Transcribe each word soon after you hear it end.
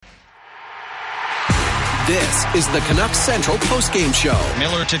This is the Canucks Central postgame show.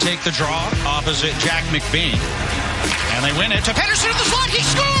 Miller to take the draw opposite Jack McBain. And they win it to Pettersson in the slot. He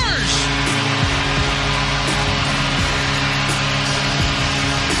scores!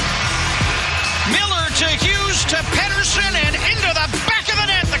 Miller to Hughes to Pettersson and into the back of the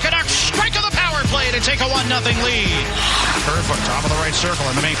net. The Canucks strike on the power play to take a 1-0 lead. Kerfoot, top of the right circle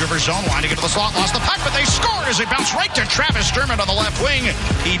in the Vancouver zone, wanting to get to the slot, lost the puck, but they scored as they bounced right to Travis Dermott on the left wing.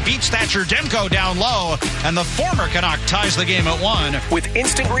 He beats Thatcher Demko down low, and the former Canuck ties the game at 1. With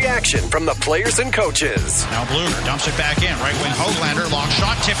instant reaction from the players and coaches. Now Bluger dumps it back in. Right wing Höglander, long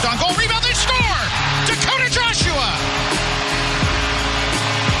shot, tipped on goal, rebound, they score! Dakota Joshua!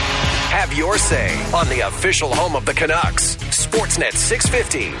 Have your say on the official home of the Canucks, Sportsnet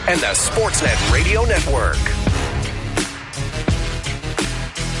 650 and the Sportsnet Radio Network.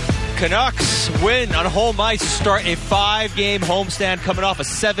 Canucks win on home ice to start a 5-game homestand coming off a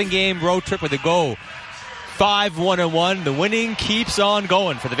 7-game road trip where they go 5-1-1. The winning keeps on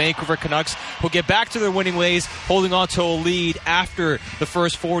going for the Vancouver Canucks, who get back to their winning ways, holding on to a lead after the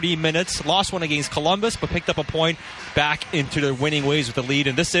first 40 minutes. Lost one against Columbus, but picked up a point back into their winning ways with the lead.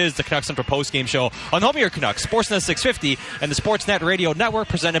 And this is the Canucks Central postgame show on Home of Your Canucks, Sportsnet 650 and the Sportsnet Radio Network,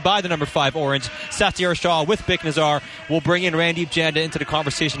 presented by the number 5 Orange. Satyar Shah with Bik Nazar. We'll bring in Randeep Janda into the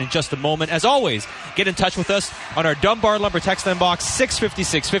conversation in just a moment. As always, get in touch with us on our Dunbar Lumber text line box,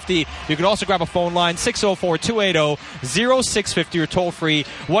 650-650. You can also grab a phone line, 604-280-0650, or toll free,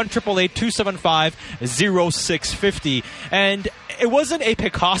 1-888-275-0650. And it wasn't a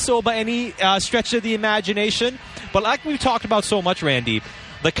Picasso by any stretch of the imagination, but like we've talked about so much, Randy,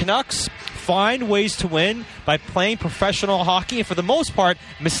 the Canucks find ways to win by playing professional hockey, and for the most part,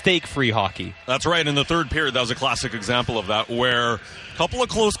 mistake-free hockey. That's right. In the third period, that was a classic example of that, where a couple of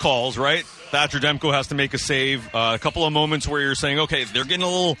close calls, right? Thatcher Demko has to make a save. A couple of moments where you're saying, okay, they're getting a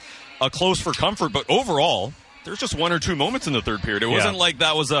little close for comfort, but overall, there's just one or two moments in the third period. It wasn't like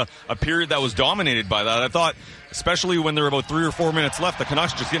that was a period that was dominated by that. I thought, especially when there were about 3 or 4 minutes left, the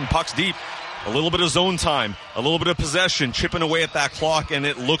Canucks just getting pucks deep. A little bit of zone time, a little bit of possession, chipping away at that clock, and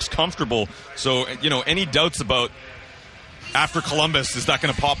it looks comfortable. So, any doubts about after Columbus, is that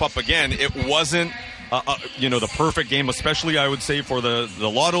going to pop up again? It wasn't, the perfect game, especially, I would say, for the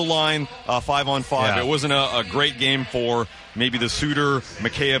Lotto line 5-on-5. Yeah. It wasn't a great game for maybe the Suter,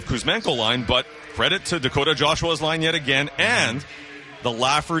 Mikheyev, Kuzmenko line, but credit to Dakota Joshua's line yet again, and the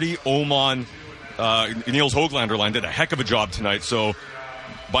Lafferty, Oman, Niels Höglander line did a heck of a job tonight. So,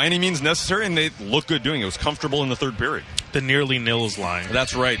 by any means necessary, and they looked good doing it. It was comfortable in the third period. The Nearly Nils line.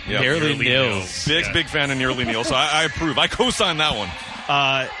 That's right. Yeah. Nearly Nils. Big fan of Nearly Nils. So I approve. I co-sign that one.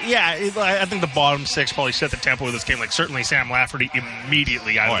 I think the bottom six probably set the tempo of this game. Like, certainly Sam Lafferty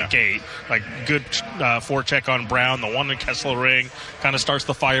immediately out of the gate. Like, good forecheck on Brown. The one in Kessel ring kind of starts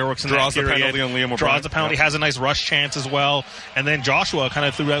the fireworks in Draws that period. The penalty on Liam O'Brien. Draws the penalty, has a nice rush chance as well. And then Joshua kind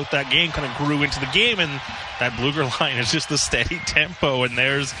of throughout that game kind of grew into the game, and that Bluger line is just the steady tempo, and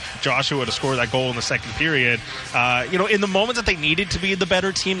there's Joshua to score that goal in the second period. In the moments that they needed to be the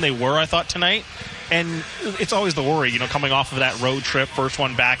better team, they were, I thought, tonight. And it's always the worry, coming off of that road trip, first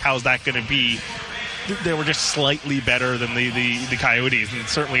one back, how's that going to be? They were just slightly better than the Coyotes, and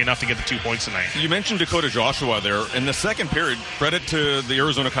certainly enough to get the 2 points tonight. You mentioned Dakota Joshua there. In the second period, credit to the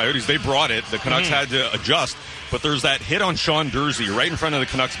Arizona Coyotes. They brought it. The Canucks had to adjust. But there's that hit on Sean Dursey right in front of the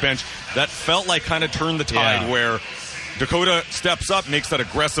Canucks bench that felt like kind of turned the tide, where Dakota steps up, makes that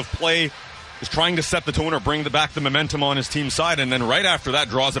aggressive play, is trying to set the tone or bring back the momentum on his team's side, and then right after that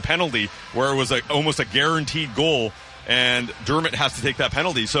draws a penalty where it was almost a guaranteed goal, and Dermott has to take that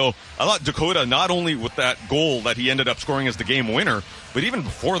penalty. So I thought Dakota, not only with that goal that he ended up scoring as the game winner, but even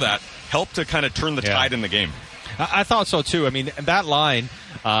before that, helped to kind of turn the tide in the game. I thought so too. I mean, that line,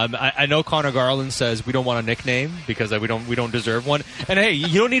 I know Connor Garland says we don't want a nickname because we don't deserve one. And hey,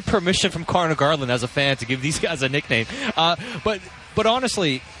 you don't need permission from Connor Garland as a fan to give these guys a nickname. But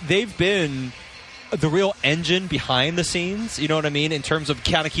honestly, they've been the real engine behind the scenes, you know what I mean, in terms of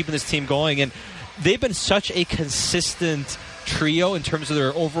kind of keeping this team going. And they've been such a consistent trio in terms of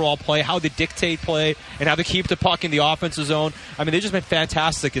their overall play, how they dictate play, and how they keep the puck in the offensive zone. I mean, they've just been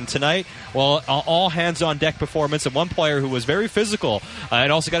fantastic. And tonight, well, all hands-on-deck performance, and one player who was very physical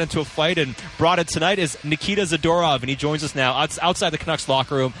and also got into a fight and brought it tonight is Nikita Zadorov, and he joins us now outside the Canucks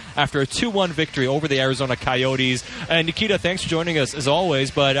locker room after a 2-1 victory over the Arizona Coyotes. And Nikita, thanks for joining us as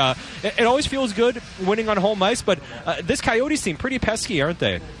always, but it always feels good winning on home ice, but this Coyotes team, pretty pesky, aren't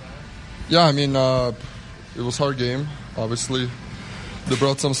they? Yeah, I mean, it was a hard game. Obviously, they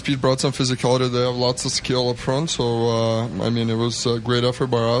brought some speed, brought some physicality. They have lots of skill up front. So, it was a great effort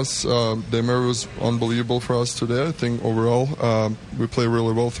by us. Demir was unbelievable for us today. I think overall, we played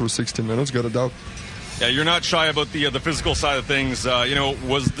really well through 60 minutes, got a doubt. Yeah, you're not shy about the physical side of things.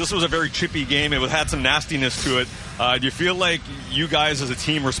 This was a very chippy game. It had some nastiness to it. Do you feel like you guys as a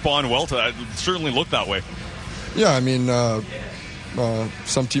team respond well to that? It certainly looked that way. Yeah, I mean,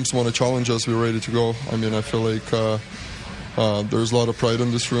 some teams want to challenge us. We're ready to go. I mean, I feel like there's a lot of pride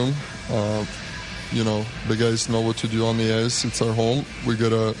in this room. The guys know what to do on the ice. It's our home. We got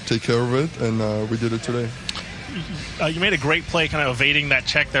to take care of it, and we did it today. You made a great play kind of evading that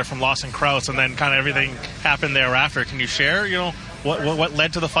check there from Lawson Krause, and then kind of everything happened thereafter. Can you share, what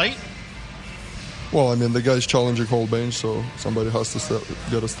led to the fight? Well, I mean, the guy's challenging whole bench, so somebody has to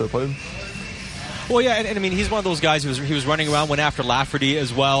get a step in. Well, yeah, and I mean, he's one of those guys he was running around, went after Lafferty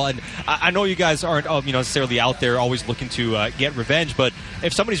as well. And I know you guys aren't necessarily out there always looking to get revenge, but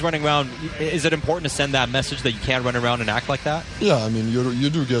if somebody's running around, is it important to send that message that you can't run around and act like that? Yeah, I mean, you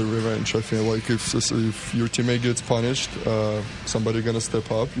do get revenge. I feel like if your teammate gets punished, somebody gonna step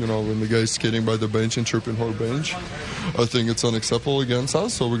up. When the guy's skating by the bench and chirping whole bench, I think it's unacceptable against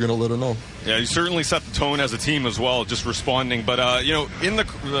us, so we're gonna let him know. Yeah, you certainly set the tone as a team as well, just responding. But in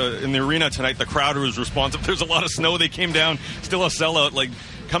the arena tonight, the crowd was responsive. There's a lot of snow. They came down, still a sellout. Like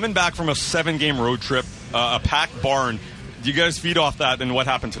coming back from a 7-game road trip, a packed barn. Do you guys feed off that and what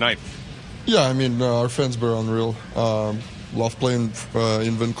happened tonight? Yeah, I mean, our fans were unreal. Love playing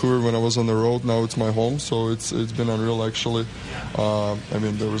in Vancouver when I was on the road. Now it's my home, so it's been unreal actually. I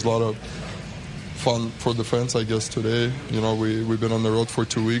mean, there was a lot of fun for the fans, I guess, today. We've been on the road for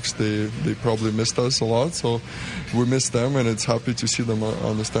 2 weeks. They probably missed us a lot, so we missed them, and it's happy to see them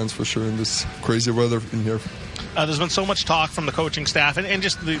on the stands for sure in this crazy weather in here. There's been so much talk from the coaching staff and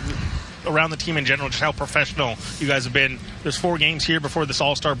just around the team in general, just how professional you guys have been. There's 4 games here before this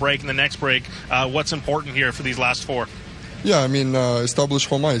All-Star break and the next break. What's important here for these last 4? Yeah, I mean, establish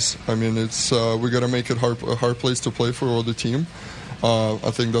home ice. I mean, it's we got to make it a hard place to play for all the team. I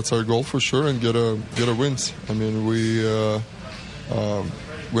think that's our goal for sure, and get a wins. I mean, we're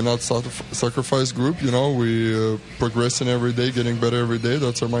not sacrifice group. We progressing every day, getting better every day.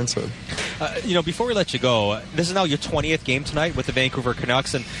 That's our mindset. Before we let you go, this is now your 20th game tonight with the Vancouver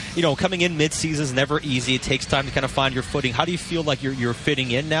Canucks, and coming in mid-season is never easy. It takes time to kind of find your footing. How do you feel like you're fitting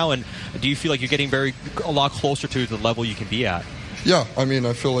in now, and do you feel like you're getting a lot closer to the level you can be at? Yeah, I mean,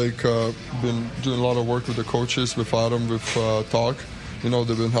 I feel like been doing a lot of work with the coaches, with Adam, with Talk. They've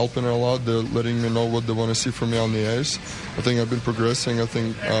been helping a lot. They're letting me know what they want to see from me on the ice. I think I've been progressing. I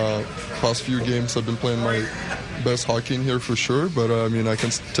think past few games I've been playing my best hockey in here for sure. But I mean, I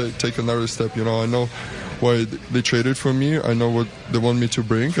can take another step. I know why they traded for me. I know what they want me to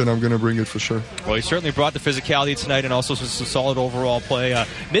bring, and I'm going to bring it for sure. Well, you certainly brought the physicality tonight and also some solid overall play.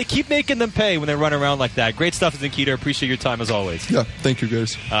 Keep making them pay when they run around like that. Great stuff, Nikita. Appreciate your time as always. Yeah, thank you,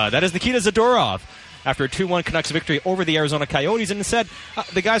 guys. That is Nikita Zadorov after a 2-1 Canucks victory over the Arizona Coyotes, and said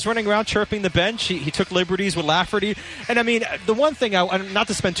the guys running around chirping the bench. He took liberties with Lafferty. And I mean, the one thing, not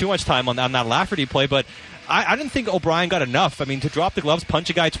to spend too much time on that Lafferty play, but I didn't think O'Brien got enough. I mean, to drop the gloves, punch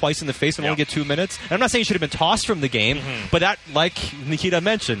a guy twice in the face and only get 2 minutes. And I'm not saying he should have been tossed from the game, but that, like Nikita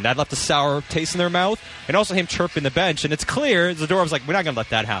mentioned, that left a sour taste in their mouth. And also him chirping the bench. And it's clear, Zadorov's like, we're not going to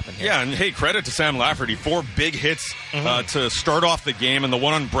let that happen here. Yeah, and hey, credit to Sam Lafferty. 4 big hits to start off the game. And the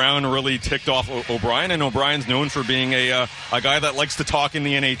one on Brown really ticked off O'Brien. And O'Brien's known for being a guy that likes to talk in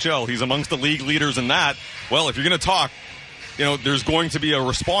the NHL. He's amongst the league leaders in that. Well, if you're going to talk, there's going to be a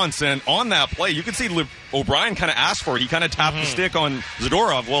response. And on that play, you can see O'Brien kind of asked for it. He kind of tapped the stick on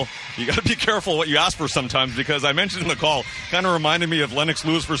Zadorov. Well, you got to be careful what you ask for sometimes, because I mentioned in the call, kind of reminded me of Lennox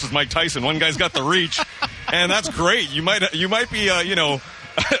Lewis versus Mike Tyson. One guy's got the reach, and that's great. You might be, a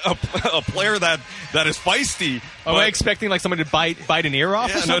player that is feisty. Am I expecting like somebody to bite an ear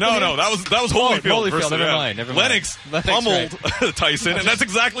off? Yeah, or something? No. That was Holyfield. Holyfield. Never mind. Lennox pummeled Tyson, and that's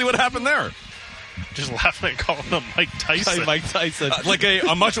exactly what happened there. Just laughing at calling him Mike Tyson. Mike Tyson. Like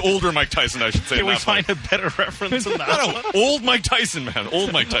a much older Mike Tyson, I should say. Can we find a better reference than that? No, old Mike Tyson, man.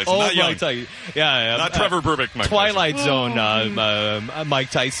 Old Mike Tyson. Not young. Mike Tyson. Yeah. Not Trevor Burbick, Mike Twilight Tyson. Zone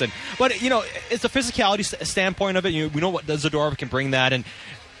Mike Tyson. But, it's the physicality standpoint of it. We know what Zadorov can bring that. And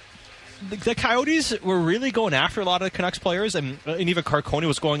the Coyotes were really going after a lot of the Canucks players, and even Carcone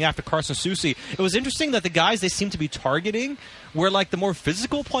was going after Carson Soucy. It was interesting that the guys they seemed to be targeting were like the more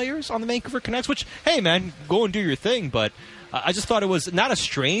physical players on the Vancouver Canucks, which, hey, man, go and do your thing. But I just thought it was not a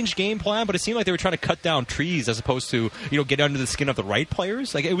strange game plan, but it seemed like they were trying to cut down trees as opposed to, get under the skin of the right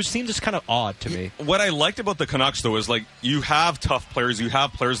players. Like, it seemed just kind of odd to me. What I liked about the Canucks, though, is like you have tough players, you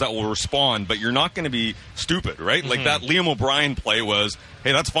have players that will respond, but you're not going to be stupid, right? Like that Liam O'Brien play was,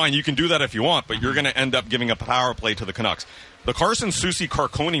 hey, that's fine, you can do that if you want, but you're going to end up giving a power play to the Canucks. The Carson Soucy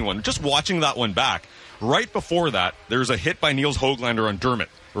Carcone one, just watching that one back, Right before that, there's a hit by Niels Höglander on Dermott,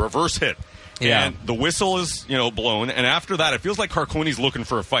 a reverse hit. Yeah. And the whistle is, blown. And after that, it feels like Carconi's looking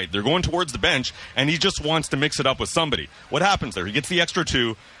for a fight. They're going towards the bench, and he just wants to mix it up with somebody. What happens there? He gets the extra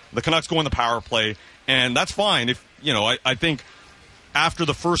 2. The Canucks go on the power play, and that's fine. If I think after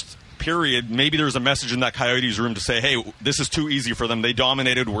the first period, maybe there's a message in that Coyotes room to say, hey, this is too easy for them. They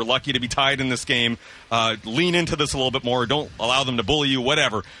dominated. We're lucky to be tied in this game. Lean into this a little bit more. Don't allow them to bully you,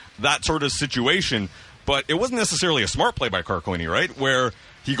 whatever. That sort of situation. But it wasn't necessarily a smart play by Carconi, right? Where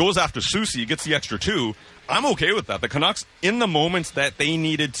he goes after Soucy, gets the extra 2. I'm okay with that. The Canucks, in the moments that they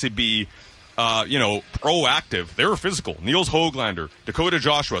needed to be, proactive, they were physical. Niels Höglander, Dakota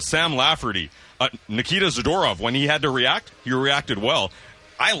Joshua, Sam Lafferty, Nikita Zadorov, when he had to react, he reacted well.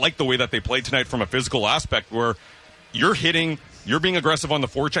 I like the way that they played tonight from a physical aspect where you're hitting, you're being aggressive on the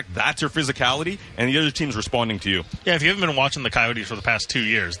forecheck, that's your physicality, and the other team's responding to you. Yeah, if you haven't been watching the Coyotes for the past 2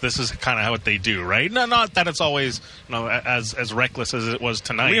 years, this is kind of what they do, right? No, not that it's always as reckless as it was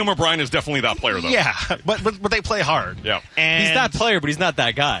tonight. Liam O'Brien is definitely that player, though. Yeah, but they play hard. Yeah. And He's that player, but he's not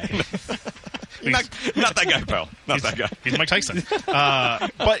that guy. Not that guy, pal. Not that guy. He's Mike Tyson.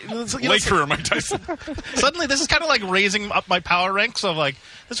 But late career Mike Tyson. Suddenly, this is kind of like raising up my power ranks of like,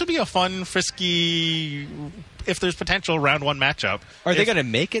 this would be a fun, frisky, if there's potential, round 1 matchup. Are they going to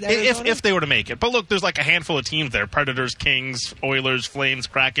make it, Arizona? If they were to make it. But look, there's like a handful of teams there. Predators, Kings, Oilers, Flames,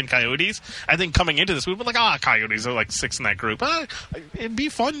 Kraken, Coyotes. I think coming into this, we'd be like, Coyotes are like 6th in that group. It'd be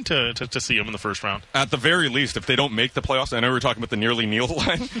fun to see them in the first round. At the very least, if they don't make the playoffs, I know we were talking about the nearly Neil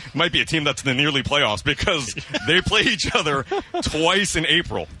line, might be a team that's in the nearly playoffs because they play each other twice in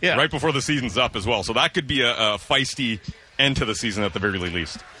April, right before the season's up as well. So that could be a feisty end to the season at the very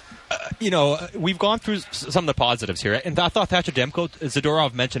least. We've gone through some of the positives here, and I thought Thatcher Demko,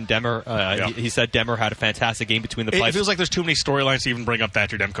 Zadorov mentioned Demmer. He said Demmer had a fantastic game between the playoffs. It feels like there's too many storylines to even bring up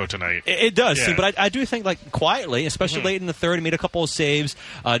Thatcher Demko tonight. It does, but I do think, like, quietly, especially late in the third, he made a couple of saves.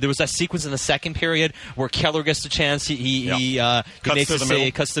 There was that sequence in the second period where Keller gets the chance. He makes a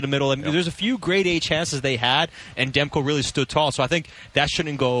save, cuts to the middle. And there's a few grade A chances they had, and Demko really stood tall. So I think that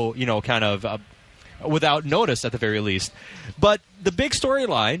shouldn't go, kind of without notice at the very least. But the big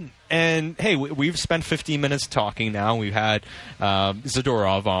storyline, and hey, we've spent 15 minutes talking now. We've had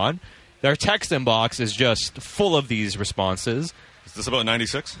Zadorov on. Their text inbox is just full of these responses. Is this about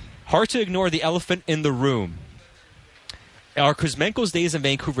 96? Hard to ignore the elephant in the room. Are Kuzmenko's days in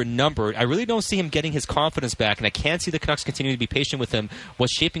Vancouver numbered? I really don't see him getting his confidence back, and I can't see the Canucks continuing to be patient with him.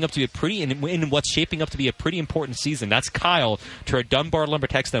 What's shaping up to be a pretty important season. That's Kyle to our Dunbar Lumber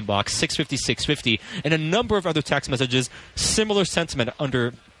text inbox 650-650, and a number of other text messages. Similar sentiment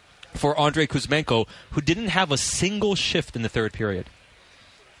for Andrei Kuzmenko, who didn't have a single shift in the third period.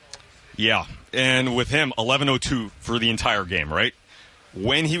 Yeah, and with him, 11:02 for the entire game, right?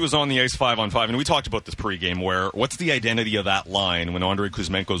 When he was on the ice 5-on-5, and we talked about this pregame, where what's the identity of that line when Andrei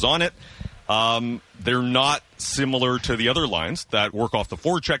Kuzmenko's on it? They're not similar to the other lines that work off the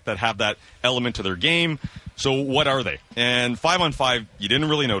forecheck, that have that element to their game. So what are they? And 5-on-5, you didn't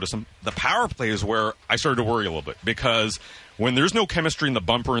really notice them. The power play is where I started to worry a little bit, because when there's no chemistry in the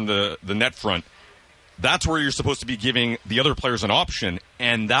bumper and the net front, that's where you're supposed to be giving the other players an option,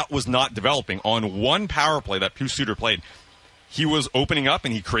 and that was not developing. On one power play that Pius Suter played, he was opening up,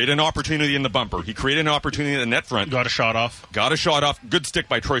 and he created an opportunity in the bumper. He created an opportunity in the net front. Got a shot off. Good stick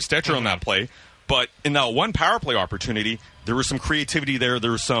by Troy Stecher on that play. But in that one power play opportunity, there was some creativity there.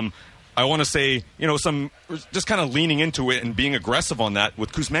 There was some, I want to say, some just kind of leaning into it and being aggressive on that.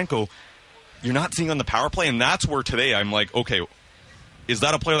 With Kuzmenko, you're not seeing on the power play, and that's where today I'm like, okay, is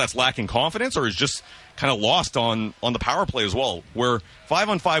that a player that's lacking confidence, or is just kind of lost on the power play as well? Where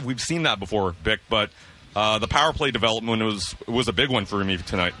 5-on-5, we've seen that before, Bick, but the power play development was a big one for me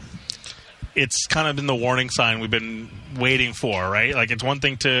tonight. It's kind of been the warning sign we've been waiting for, right? Like, it's one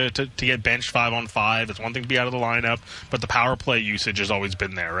thing to get benched 5-on-5. It's one thing to be out of the lineup, but the power play usage has always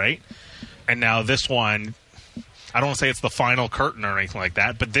been there, right? And now this one, I don't want to say it's the final curtain or anything like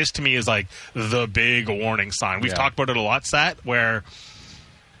that, but this to me is like the big warning sign. We've talked about it a lot, Sat, where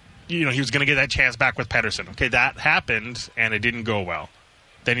he was going to get that chance back with Pettersson. Okay, that happened, and it didn't go well.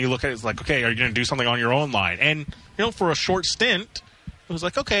 Then you look at it, it's like, okay, are you going to do something on your own line? And, for a short stint, it was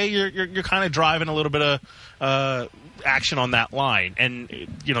like, okay, you're kind of driving a little bit of action on that line. And,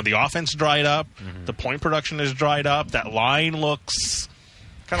 the offense dried up. Mm-hmm. The point production is dried up. That line looks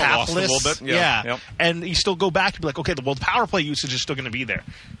kind of lost a little bit. Yeah. Yep. And you still go back to be like, okay, the power play usage is still going to be there.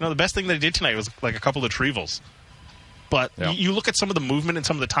 The best thing they did tonight was like a couple of retrievals. But you look at some of the movement and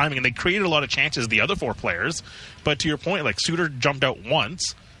some of the timing, and they created a lot of chances, the other four players. But to your point, like, Suter jumped out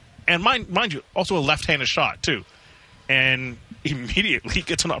once. And mind you, also a left-handed shot, too. And immediately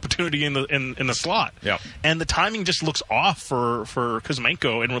gets an opportunity in the slot. Yeah. And the timing just looks off for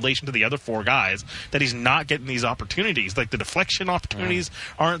Kuzmenko in relation to the other four guys, that he's not getting these opportunities. Like the deflection opportunities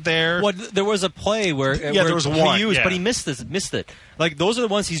aren't there. Well, there was a play where there was one, Hughes, but he missed it. Like those are the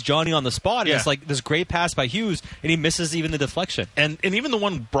ones he's Johnny on the spot. And it's like this great pass by Hughes, and he misses even the deflection. And even the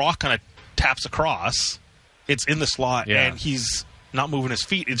one Brock kind of taps across, it's in the slot, and he's not moving his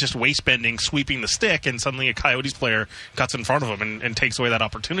feet. It's just waist bending, sweeping the stick, and suddenly a Coyotes player cuts in front of him and takes away that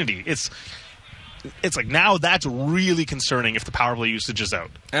opportunity. It's like now that's really concerning if the power play usage is out.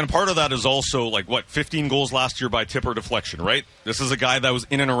 And part of that is also 15 goals last year by tip or deflection, right? This is a guy that was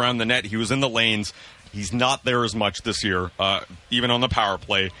in and around the net. He was in the lanes. He's not there as much this year, even on the power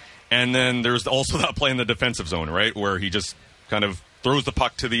play. And then there's also that play in the defensive zone, right, where he just kind of throws the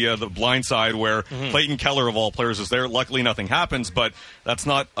puck to the blind side where Clayton Keller, of all players, is there. Luckily, nothing happens, but that's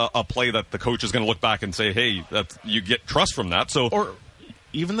not a play that the coach is going to look back and say, hey, you get trust from that. So, or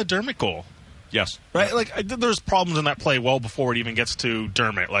even the Dermott goal. Yes. Right? There's problems in that play well before it even gets to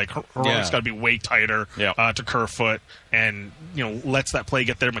Dermott. Heroic's got to be way tighter to Kerfoot and, lets that play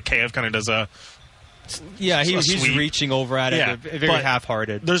get there. Mikheyev kind of does a... Yeah, he's reaching over at it, very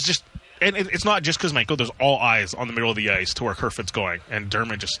half-hearted. There's just... And it's not just Kuzmenko. There's all eyes on the middle of the ice to where Kerfoot's going, and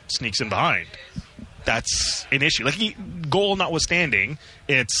Dermott just sneaks in behind. That's an issue. Goal notwithstanding,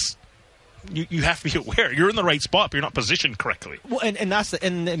 it's you have to be aware. You're in the right spot, but you're not positioned correctly. Well, and that's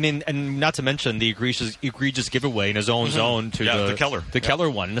and not to mention the egregious giveaway in his own zone to the Keller, Keller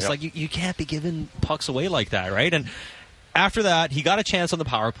one. And it's you can't be giving pucks away like that, right? And after that, he got a chance on the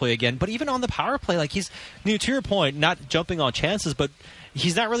power play again. But even on the power play, he's to your point, not jumping on chances, but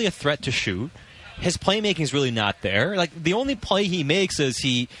he's not really a threat to shoot. His playmaking is really not there. The only play he makes is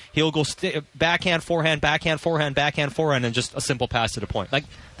he'll go backhand, forehand, backhand, forehand, backhand, forehand, and just a simple pass to the point.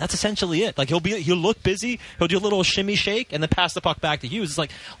 That's essentially it. He'll look busy. He'll do a little shimmy shake and then pass the puck back to Hughes.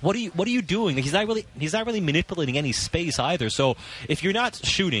 It's what are you doing? He's not really manipulating any space either. So if you're not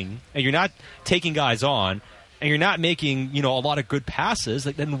shooting and you're not taking guys on, and you're not making, a lot of good passes,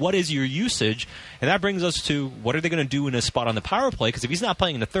 then what is your usage? And that brings us to what are they going to do in a spot on the power play? Because if he's not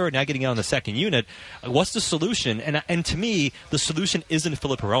playing in the third, not getting out on the second unit, what's the solution? And to me, the solution isn't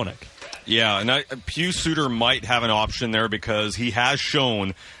Filip Hronek. Yeah, and Pius Suter might have an option there because he has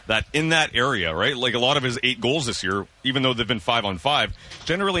shown that in that area, right? A lot of his 8 goals this year, even though they've been 5-on-5,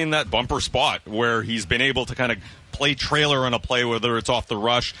 generally in that bumper spot where he's been able to kind of play trailer on a play, whether it's off the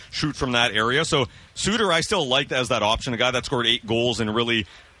rush, shoot from that area. So Suter, I still liked as that option, a guy that scored 8 goals and really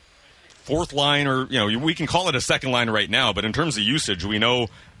fourth line, or we can call it a second line right now, but in terms of usage, we know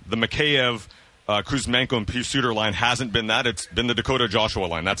the Mikheyev, Kuzmenko, and Pius Suter line hasn't been that. It's been the Dakota Joshua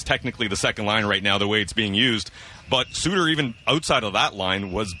line. That's technically the second line right now, the way it's being used. But Suter, even outside of that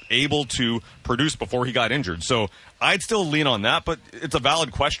line, was able to produce before he got injured. So I'd still lean on that, but it's a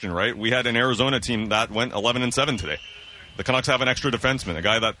valid question, right? We had an Arizona team that went 11-7 today. The Canucks have an extra defenseman, a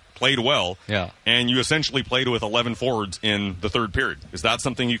guy that played well, and you essentially played with 11 forwards in the third period. Is that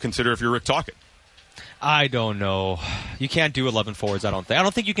something you consider if you're Rick Tocchet? I don't know. You can't do 11 forwards, I don't think. I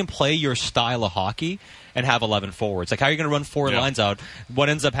don't think you can play your style of hockey and have 11 forwards. How are you going to run 4 lines out? What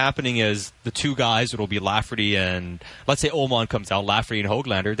ends up happening is the 2 guys, it'll be Lafferty and, let's say Ullman comes out, Lafferty and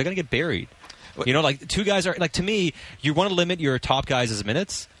Höglander, they're going to get buried. 2 guys are, to me, you want to limit your top guys'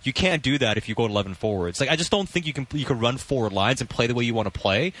 minutes. You can't do that if you go 11 forwards. I just don't think you can run 4 lines and play the way you want to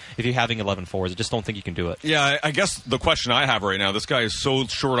play if you're having 11 forwards. I just don't think you can do it. Yeah, I guess the question I have right now, this guy is so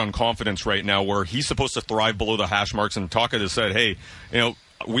short on confidence right now where he's supposed to thrive below the hash marks, and Tocchet has said, hey,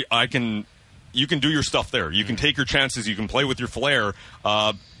 you can do your stuff there. You can take your chances. You can play with your flair.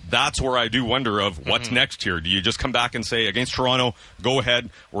 That's where I do wonder of what's next here. Do you just come back and say, against Toronto, go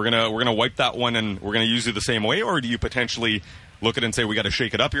ahead, we're gonna wipe that one and we're gonna use you the same way, or do you potentially look at it and say we got to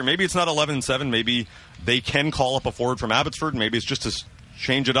shake it up here? Maybe it's not 11-7. Maybe they can call up a forward from Abbotsford. Maybe it's just to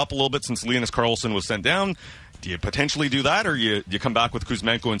change it up a little bit since Linus Karlsson was sent down. Do you potentially do that, or you come back with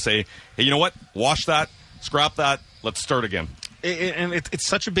Kuzmenko and say, hey, you know what? Wash that, scrap that, let's start again. And it's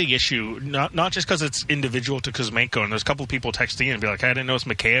such a big issue, not just because it's individual to Kuzmenko, and there's a couple of people texting in and be like, hey, I didn't notice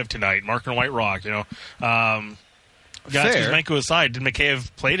Mikheyev tonight, Mark and White Rock, guys, Kuzmenko aside, did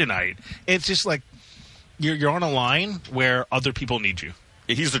Mikheyev play tonight? It's just you're on a line where other people need you.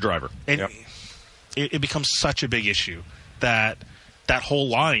 He's the driver. And it becomes such a big issue that whole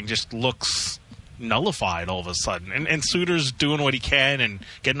line just looks nullified all of a sudden. And Suter's doing what he can and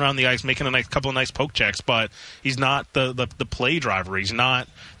getting around the ice, making a couple of nice poke checks, but he's not the play driver. He's not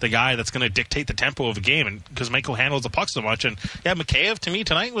the guy that's going to dictate the tempo of the game, and because Mikheyev handles the puck so much. And Mikheyev to me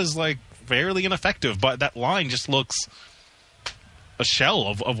tonight was fairly ineffective, but that line just looks a shell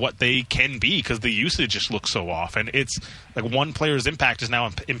of what they can be because the usage just looks so off. And it's like one player's impact is now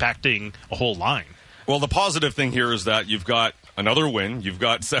impacting a whole line. Well, the positive thing here is that you've got another win. You've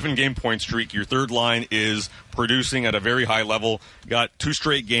got 7-game point streak. Your third line is producing at a very high level. You got 2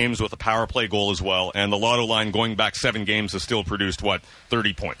 straight games with a power play goal as well. And the Lotto line going back 7 games has still produced,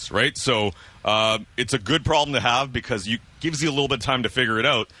 30 points, right? So it's a good problem to have because it gives you a little bit of time to figure it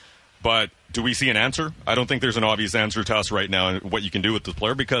out. But do we see an answer? I don't think there's an obvious answer to us right now and what you can do with this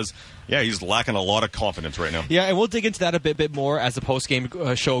player because, he's lacking a lot of confidence right now. Yeah, and we'll dig into that a bit more as the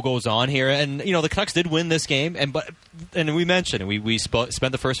post-game show goes on here. And, the Canucks did win this game, and we mentioned, we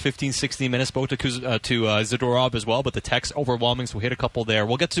spent the first 15, 16 minutes, spoke to Zadorov as well, but the text overwhelming, so we hit a couple there.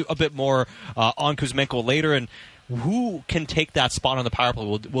 We'll get to a bit more on Kuzmenko later, and who can take that spot on the power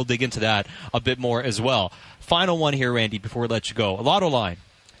play? We'll dig into that a bit more as well. Final one here, Randy, before we let you go. A Lotto line.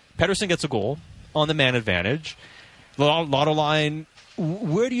 Pettersson gets a goal on the man advantage. Lotto line,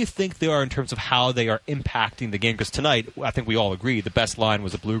 where do you think they are in terms of how they are impacting the game? Because tonight, I think we all agree, the best line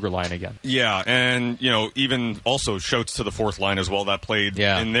was the Bluger line again. Yeah, and, even also shouts to the fourth line as well that played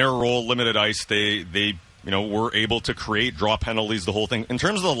in their role, limited ice. They were able to create, draw penalties, the whole thing. In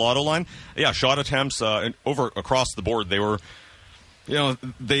terms of the Lotto line, shot attempts across the board, they were...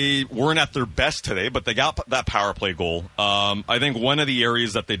 they weren't at their best today, but they got that power play goal. I think one of the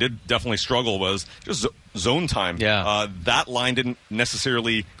areas that they did definitely struggle was just zone time. Yeah. That line didn't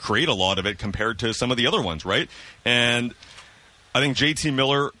necessarily create a lot of it compared to some of the other ones, right? And I think JT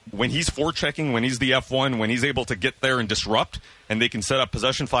Miller, when he's forechecking, when he's the F1, when he's able to get there and disrupt, and they can set up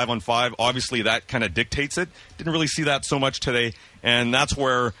possession 5-on-5, obviously that kind of dictates it. Didn't really see that so much today. And that's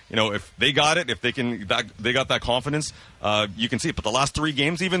where, if they got it, if they got that confidence, you can see it. But the last 3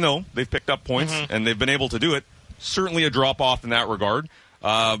 games, even though they've picked up points and they've been able to do it, certainly a drop-off in that regard.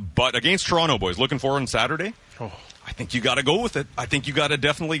 But against Toronto, boys, looking forward on Saturday, I think you got to go with it. I think you got to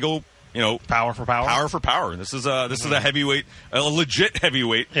definitely go, power for power. Power for power. This is a heavyweight, a legit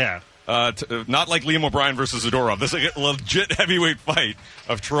heavyweight. Yeah. Not like Liam O'Brien versus Zadorov. This is a legit heavyweight fight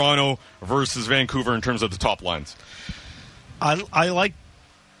of Toronto versus Vancouver in terms of the top lines. I like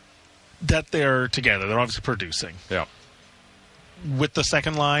that they're together. They're obviously producing. Yeah. With the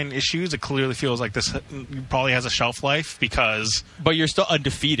second line issues, it clearly feels like this probably has a shelf life because... But you're still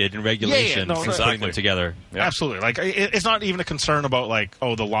undefeated in regulation since putting them together. Yeah. Absolutely. Like, it's not even a concern about,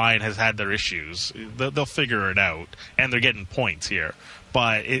 the line has had their issues. They'll figure it out, and they're getting points here.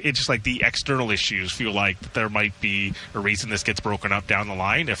 But it's just like the external issues feel like there might be a reason this gets broken up down the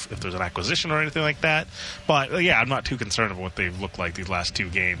line if there's an acquisition or anything like that. But, I'm not too concerned about what they've looked like these last 2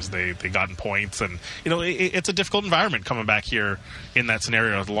 games. They've gotten points. And, it's a difficult environment coming back here in that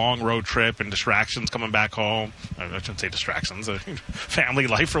scenario. A long road trip and distractions coming back home. I shouldn't say distractions. Family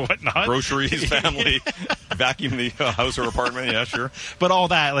life or whatnot. Groceries, family, vacuum the house or apartment. Yeah, sure. But all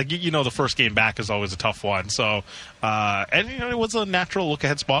that, the first game back is always a tough one. So, it was a natural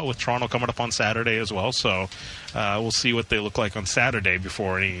look-ahead spot with Toronto coming up on Saturday as well. So we'll see what they look like on Saturday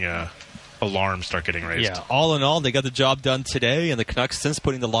before any alarms start getting raised. Yeah, all in all, they got the job done today, and the Canucks, since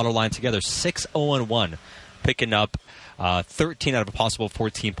putting the Lotto line together, 6-0-1, picking up 13 out of a possible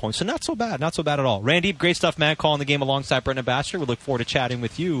 14 points. So not so bad at all. Randy, great stuff, man, calling the game alongside Brendan Batchelor. We look forward to chatting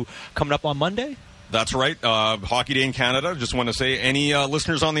with you coming up on Monday. That's right. Hockey Day in Canada. Just want to say, any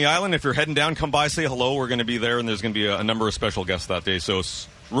listeners on the island, if you're heading down, come by, say hello. We're going to be there, and there's going to be a number of special guests that day. So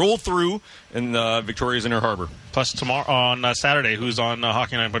roll through, and Victoria's Inner Harbor. Plus, tomorrow on Saturday, who's on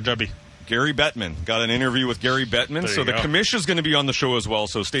Hockey Night in Punjabi? Gary Bettman. Got an interview with Gary Bettman. So the commission is going to be on the show as well.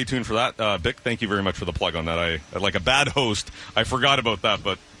 So stay tuned for that. Bick, thank you very much for the plug on that. I like a bad host, I forgot about that,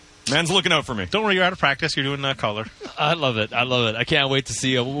 but man's looking out for me. Don't worry, you're out of practice. You're doing color. I love it. I can't wait to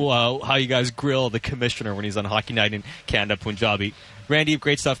see how you guys grill the commissioner when he's on Hockey Night in Canada, Punjabi. Randy,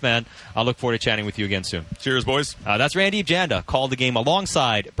 great stuff, man. I look forward to chatting with you again soon. Cheers, boys. That's Randy Janda. Called the game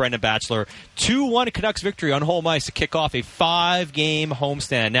alongside Brendan Batchelor. 2-1 Canucks victory on home ice to kick off a 5-game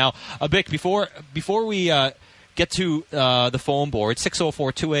homestand. Now, Bick, before we get to the phone board,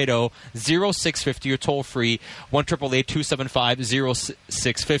 604-280-0650. You're toll free,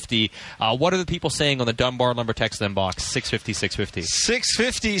 1-888-275-0650. What are the people saying on the Dunbar Lumber text inbox? 650-650.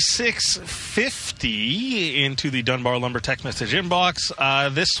 650-650 into the Dunbar Lumber text message inbox.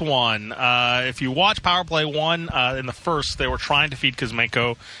 This one, if you watch Power Play 1 in the first, they were trying to feed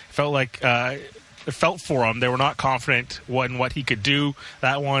Kuzmenko. Felt like felt for him. They were not confident in what he could do.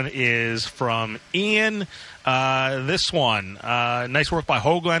 That one is from Ian. This one, nice work by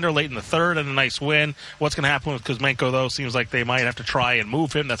Höglander late in the third and a nice win. What's going to happen with Kuzmenko, though? Seems like they might have to try and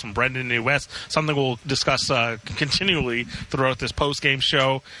move him. That's from Brendan New West. Something we'll discuss continually throughout this post-game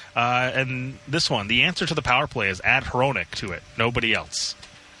show. And this one, the answer to the power play is add Hronek to it. Nobody else.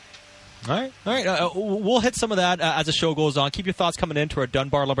 All right. We'll hit some of that as the show goes on. Keep your thoughts coming into our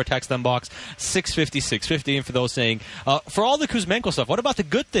Dunbar Lumber text inbox 650-650. And for those saying, for all the Kuzmenko stuff, what about the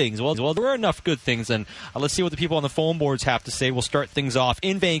good things? Well, there are enough good things, and let's see what the people on the phone boards have to say. We'll start things off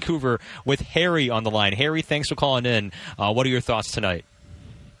in Vancouver with Harry on the line. Harry, thanks for calling in. What are your thoughts tonight?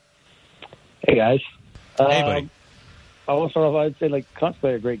 Hey, guys. Hey, buddy. I will start off, I'd say, Canucks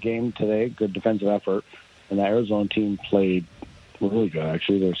played a great game today, good defensive effort, and the Arizona team played really good,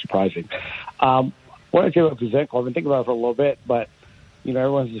 actually. They're surprising. What I'd say about Kuzmenko, I've been thinking about it for a little bit, but,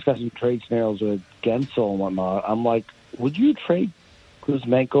 everyone's discussing trade scenarios with Gensel and whatnot. I'm like, would you trade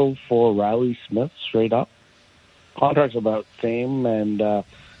Kuzmenko for Riley Smith straight up? Contracts are about the same, and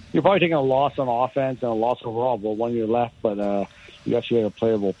you're probably taking a loss on offense and a loss overall, but 1 year left, but you actually had a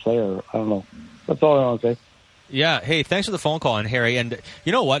playable player. I don't know. That's all I want to say. Yeah. Hey, thanks for the phone call, and Harry. And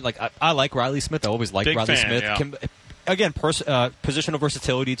you know what? I like Riley Smith. I always liked Riley Smith. Yeah. Again, positional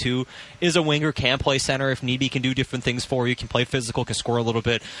versatility, too. Is a winger, can play center if need be, can do different things for you, can play physical, can score a little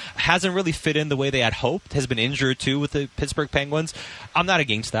bit. Hasn't really fit in the way they had hoped. Has been injured, too, with the Pittsburgh Penguins. I'm not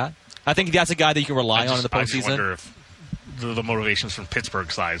against that. I think that's a guy that you can rely on in the postseason. I just wonder if the motivations from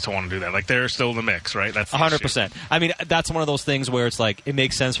Pittsburgh side to want to do that. They're still in the mix, right? That's 100%. I mean, that's one of those things where it's it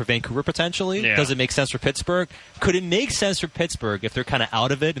makes sense for Vancouver potentially. Yeah. Does it make sense for Pittsburgh? Could it make sense for Pittsburgh if they're kind of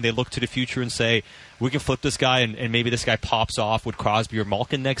out of it and they look to the future and say, we can flip this guy and maybe this guy pops off with Crosby or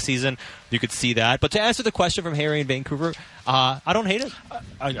Malkin next season? You could see that. But to answer the question from Harry in Vancouver, I don't hate it.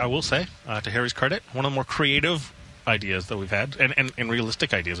 I will say, to Harry's credit, one of the more creative ideas that we've had and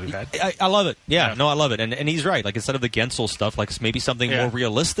realistic ideas we've had. I love it. Yeah, no, I love it. And he's right. Instead of the Gensel stuff, maybe something more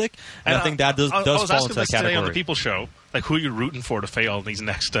realistic. And I think that does fall into that category. I was asking this today on the People Show, who are you rooting for to fail in these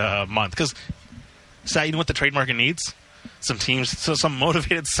next month? Because, you know what the trade market needs? Some teams, some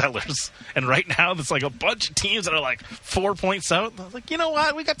motivated sellers. And right now, there's a bunch of teams that are 4 points out. You know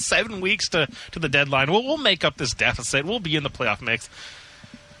what? We got 7 weeks to the deadline. We'll make up this deficit. We'll be in the playoff mix.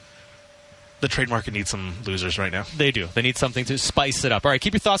 The trade market needs some losers right now. They do. They need something to spice it up. All right,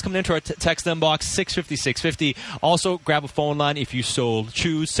 keep your thoughts coming into our text inbox, 650-650. Also, grab a phone line if you so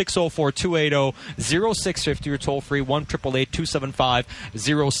choose, 604-280-0650 or toll-free,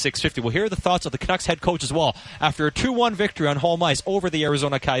 1-888-275-0650. Well, here are the thoughts of the Canucks head coach as well after a 2-1 victory on home ice over the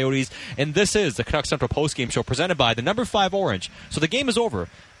Arizona Coyotes. And this is the Canucks Central postgame show presented by the number 5 Orange. So the game is over.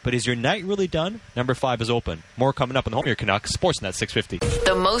 But is your night really done? Number 5 is open. More coming up on the home of your Canucks, Sportsnet 650.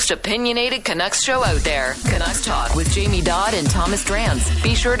 The most opinionated Canucks show out there. Canucks Talk with Jamie Dodd and Thomas Drance.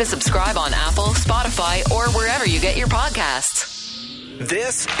 Be sure to subscribe on Apple, Spotify, or wherever you get your podcasts.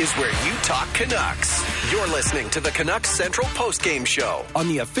 This is where you talk Canucks. You're listening to the Canucks Central postgame show on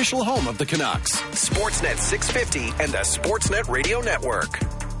the official home of the Canucks, Sportsnet 650 and the Sportsnet Radio Network.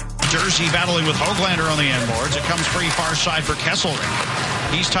 Jersey battling with Höglander on the end boards. It comes free far side for Kesselring.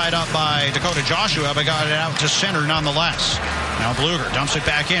 He's tied up by Dakota Joshua, but got it out to center nonetheless. Now Bluger dumps it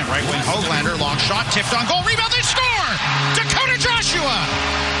back in. Right wing Höglander, long shot, tipped on goal, rebound, they score! Dakota Joshua!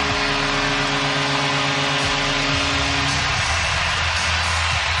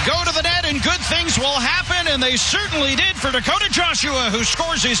 Go to the net and good things will happen, and they certainly did for Dakota Joshua, who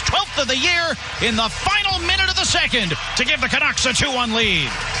scores his 12th of the year in the final minute of the second to give the Canucks a 2-1 lead.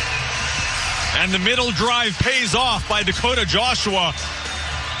 And the middle drive pays off by Dakota Joshua.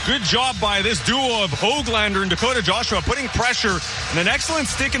 Good job by this duo of Höglander and Dakota Joshua putting pressure and an excellent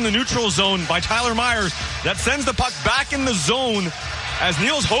stick in the neutral zone by Tyler Myers that sends the puck back in the zone as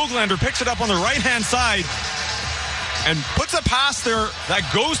Nils Höglander picks it up on the right-hand side and puts a pass there that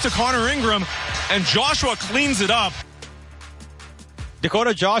goes to Connor Ingram, and Joshua cleans it up.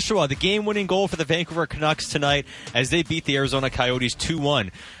 Dakota Joshua, the game-winning goal for the Vancouver Canucks tonight as they beat the Arizona Coyotes 2-1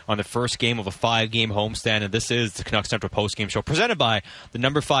 on the first game of a 5-game homestand. And this is the Canucks Central postgame show presented by the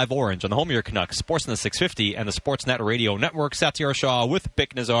number 5 Orange on the home of your Canucks, Sportsnet 650 and the Sportsnet Radio Network. Satyar Shah with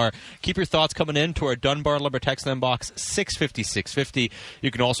Bick Nazar. Keep your thoughts coming in to our Dunbar Lumber text inbox, 650-650.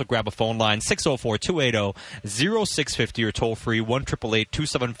 You can also grab a phone line, 604-280-0650 or toll-free,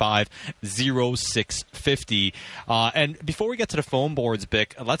 1-888-275-0650. And before we get to the phone board, boards,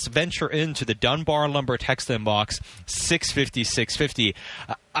 Bick. Let's venture into the Dunbar Lumber text inbox, 650-650.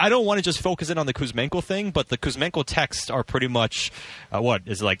 I don't want to just focus in on the Kuzmenko thing, but the Kuzmenko texts are pretty much,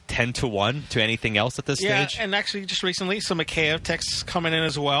 is it like 10-1 to anything else at this stage? Yeah, and actually just recently some Mikheyev texts coming in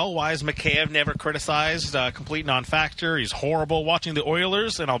as well. Why is Mikheyev never criticized? Complete non-factor. He's horrible. Watching the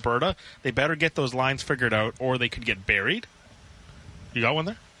Oilers in Alberta, they better get those lines figured out or they could get buried. You got one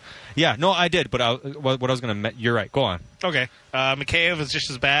there? Yeah, no, I did, but what I was going to... You're right. Go on. Okay. Mikheyev is just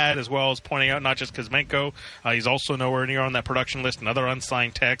as bad, as well as pointing out not just Kuzmenko. He's also nowhere near on that production list. Another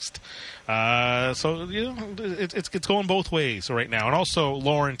unsigned text. So, it's going both ways right now. And also,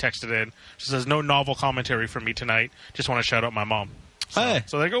 Lauren texted in. She says, no novel commentary from me tonight. Just want to shout out my mom.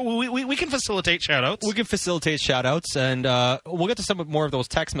 So there you go. We can facilitate shout-outs. We can facilitate shout-outs, and we'll get to some more of those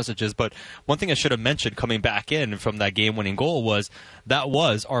text messages. But one thing I should have mentioned coming back in from that game-winning goal was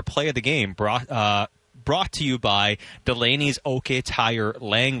our play of the game brought to you by Delaney's OK Tire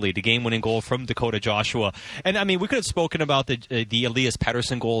Langley, the game-winning goal from Dakota Joshua. And, I mean, we could have spoken about the Elias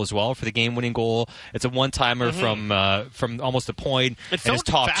Pettersson goal as well for the game-winning goal. It's a one-timer from almost a point. It felt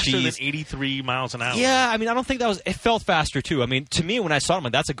top faster cheese. than 83 miles an hour. Yeah, I mean, I don't think it felt faster, too. I mean, to me, when I saw him,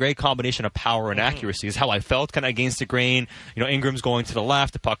 that's a great combination of power and accuracy is how I felt kind of against the grain. Ingram's going to the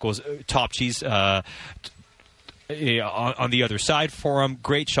left. The puck goes top cheese on the other side for him.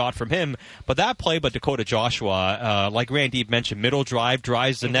 Great shot from him. But that play by Dakota Joshua, like Randeep mentioned, middle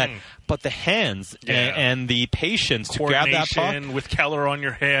drives the net. But the hands and the patience to grab that puck. With Keller on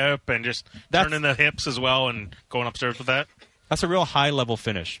your hip and just turning the hips as well and going upstairs with that. That's a real high-level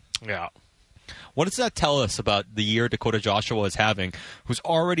finish. Yeah. What does that tell us about the year Dakota Joshua is having, who's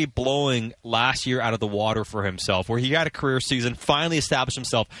already blowing last year out of the water for himself, where he had a career season, finally established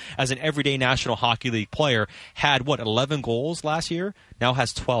himself as an everyday National Hockey League player, had, 11 goals last year, now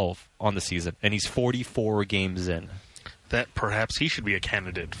has 12 on the season, and he's 44 games in. That perhaps he should be a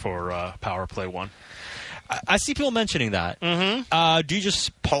candidate for Power Play 1. I see people mentioning that. Mm-hmm. Do you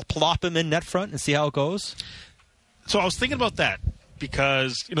just plop him in net front and see how it goes? So I was thinking about that.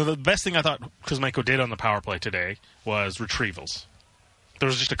 Because, the best thing I thought Kuzmenko did on the power play today was retrievals. There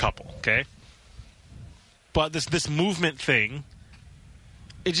was just a couple, okay? But this movement thing,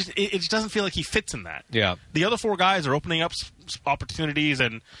 it just doesn't feel like he fits in that. Yeah. The other four guys are opening up opportunities,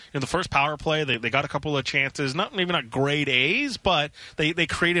 and in the first power play, they got a couple of chances. Maybe not grade A's, but they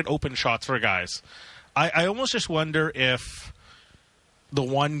created open shots for guys. I almost just wonder if the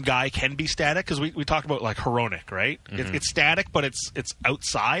one guy can be static, because we talked about like Hronek, right? Mm-hmm. It's static, but it's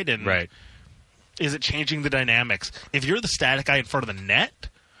outside, and is it changing the dynamics? If you're the static guy in front of the net,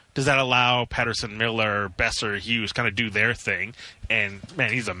 does that allow Pettersson, Miller, Besser, Hughes kind of do their thing? And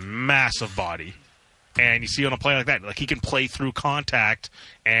man, he's a massive body, and you see on a play like that, like he can play through contact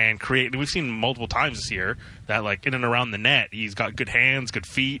and create. We've seen multiple times this year that like in and around the net, he's got good hands, good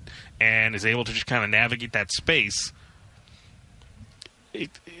feet, and is able to just kind of navigate that space.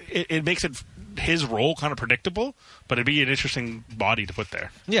 It makes it his role kind of predictable, but it'd be an interesting body to put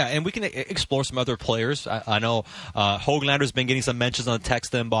there. Yeah, and we can explore some other players. I know Höglander's been getting some mentions on the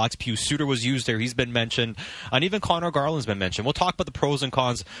text inbox. Pius Suter was used there. He's been mentioned. And even Connor Garland's been mentioned. We'll talk about the pros and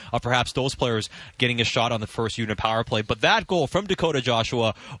cons of perhaps those players getting a shot on the first unit power play. But that goal from Dakota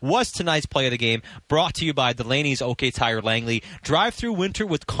Joshua was tonight's play of the game, brought to you by Delaney's OK Tire Langley. Drive through winter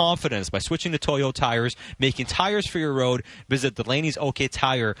with confidence by switching to Toyo tires, making tires for your road. Visit Delaney's OK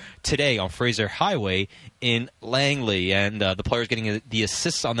Tire today on Fraser Highway in Langley. And the players getting the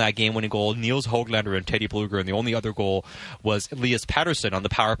assists on that game-winning goal, Niels Höglander and Teddy Bluger. And the only other goal was Elias Pettersson on the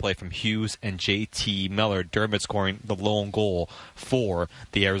power play from Hughes and J.T. Miller. Dermott scoring the lone goal for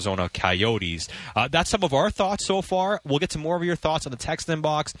the Arizona Coyotes. That's some of our thoughts so far. We'll get to more of your thoughts on the text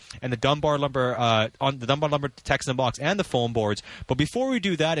inbox and the Dunbar Lumber text inbox and the phone boards. But before we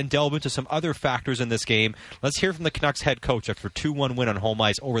do that and delve into some other factors in this game, let's hear from the Canucks head coach after a 2-1 win on home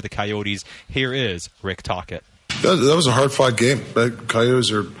ice over the Coyotes. Here is Rick Tocchet. That was a hard-fought game. The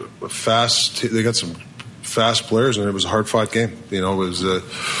Coyotes are fast. They got some fast players, and it was a hard-fought game. It was.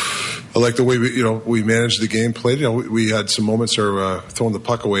 I like the way we managed the game, played. We had some moments of throwing the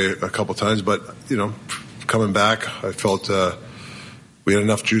puck away a couple times, but coming back, I felt we had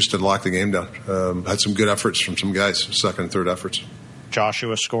enough juice to lock the game down. Had some good efforts from some guys, second and third efforts.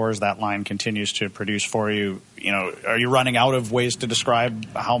 Joshua scores, that line continues to produce for you. Are you running out of ways to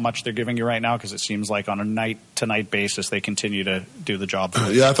describe how much they're giving you right now? Because it seems like on a night-to-night basis they continue to do the job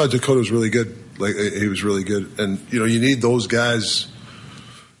for you. Yeah, I thought Dakota was really good. He was really good. And, you need those guys,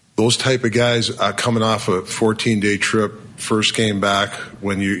 those type of guys coming off a 14-day trip, first game back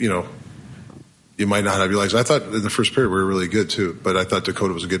when you might not have your legs. I thought in the first period we were really good too, but I thought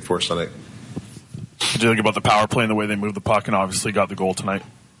Dakota was good for us tonight. did you think about the power play and the way they moved the puck and obviously got the goal tonight?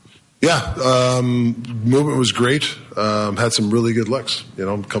 Yeah, movement was great. Had some really good looks,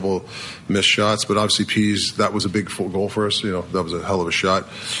 a couple missed shots, but obviously Pease, that was a big full goal for us. That was a hell of a shot.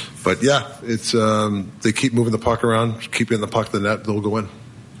 But yeah, it's they keep moving the puck around, keep getting the puck to the net, they'll go in.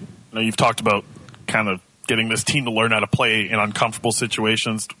 Now you've talked about kind of getting this team to learn how to play in uncomfortable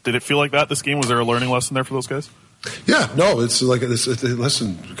situations. Did it feel like that this game? Was there a learning lesson there for those guys? Yeah, no, it's like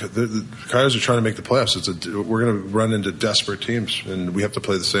listen, the Coyotes are trying to make the playoffs. We're going to run into desperate teams, and we have to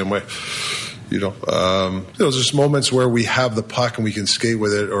play the same way. There's just moments where we have the puck and we can skate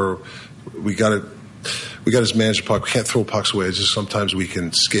with it, or we got to just manage the puck. We can't throw pucks away. It's just sometimes we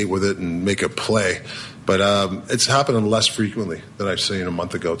can skate with it and make a play. But it's happening less frequently than I've seen a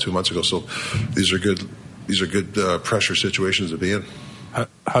month ago, 2 months ago. So these are good pressure situations to be in.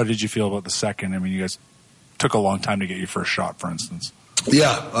 How did you feel about the second? I mean, you guys took a long time to get your first shot, for instance.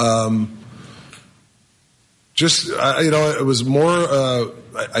 Yeah. It was more,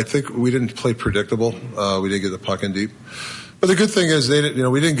 I think we didn't play predictable. We didn't get the puck in deep. But the good thing is we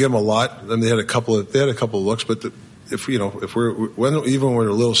didn't give them a lot. I mean, they had a couple of looks, but even when we're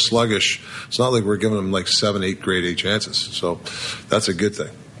a little sluggish, it's not like we're giving them like 7, 8 grade A chances. So that's a good thing.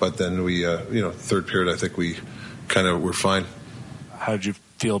 But then we, third period, I think we kind of were fine. How did you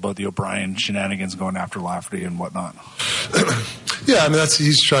feel about the O'Brien shenanigans going after Lafferty and whatnot? Yeah, I mean,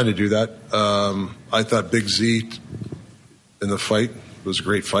 he's trying to do that. I thought Big Z in the fight was a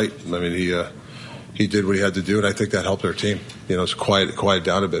great fight. I mean, he did what he had to do, and I think that helped our team. It's quiet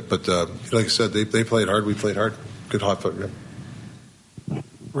down a bit. But like I said, they played hard. We played hard. Good hot foot. Yeah.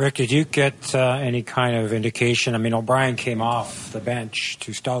 Rick, did you get any kind of indication? I mean, O'Brien came off the bench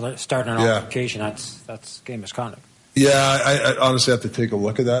to start an altercation. That's game misconduct. Yeah, I honestly have to take a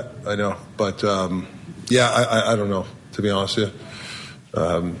look at that. I know, but I don't know, to be honest with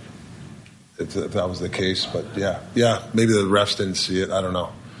you, if that was the case. But yeah, maybe the refs didn't see it. I don't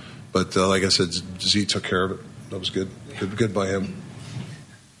know, but like I said, Z took care of it. That was good. Good by him.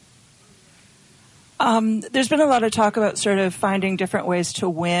 There's been a lot of talk about sort of finding different ways to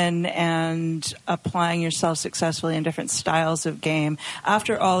win and applying yourself successfully in different styles of game.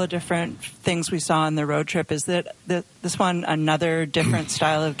 After all the different things we saw on the road trip, is this one another different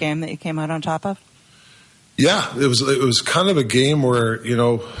style of game that you came out on top of? Yeah, it was kind of a game where,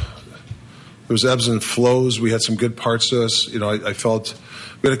 there was ebbs and flows. We had some good parts to us. I felt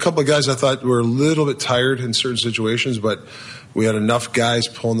we had a couple of guys I thought were a little bit tired in certain situations, but we had enough guys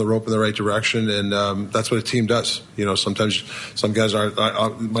pulling the rope in the right direction, and that's what a team does. Sometimes some guys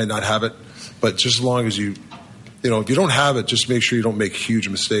might not have it, but just as long as if you don't have it, just make sure you don't make huge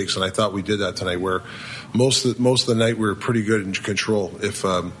mistakes. And I thought we did that tonight, where most of the night we were pretty good in control if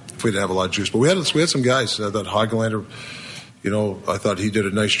we didn't have a lot of juice. But we had some guys. I thought Hoglander, I thought he did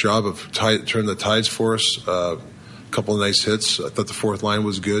a nice job of turning the tides for us. A couple of nice hits. I thought the fourth line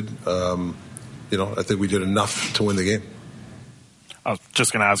was good. I think we did enough to win the game. I was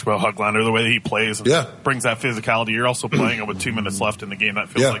just going to ask about Hoglander, the way that he plays and brings that physicality. You're also playing him with 2 minutes left in the game. That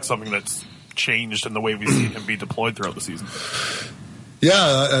feels like something that's changed in the way we've seen him be deployed throughout the season.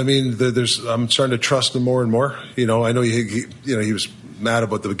 Yeah, I mean, I'm starting to trust him more and more. I know he was mad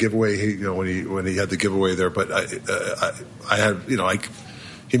about the giveaway. When he had the giveaway there, but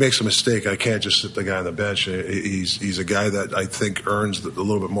he makes a mistake. I can't just sit the guy on the bench. He's a guy that I think earns a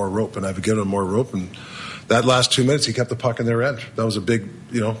little bit more rope, and I've given him more rope. And that last 2 minutes, he kept the puck in their end. That was a big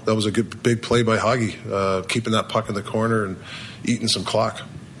big play by Hoggy, keeping that puck in the corner and eating some clock.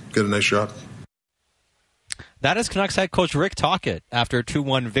 Did a nice job. That is Canucks head coach Rick Tocchet after a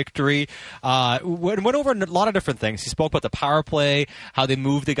 2-1 victory. Went over a lot of different things. He spoke about the power play, how they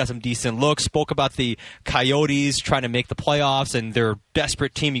moved, they got some decent looks. Spoke about the Coyotes trying to make the playoffs and their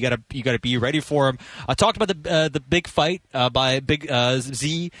desperate team. You got to be ready for them. Talked about the big fight by Big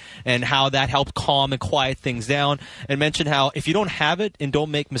Z and how that helped calm and quiet things down. And mentioned how if you don't have it and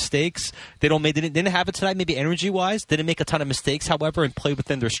don't make mistakes, they didn't have it tonight. Maybe energy wise, didn't make a ton of mistakes. However, and played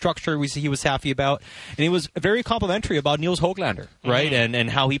within their structure. He was happy about, and he was very complimentary about Niels Hoglander, right? Mm-hmm. And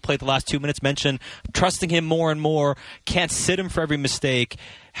how he played the last 2 minutes, mentioned trusting him more and more, can't sit him for every mistake.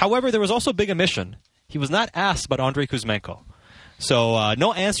 However, there was also a big omission. He was not asked about Andrei Kuzmenko. So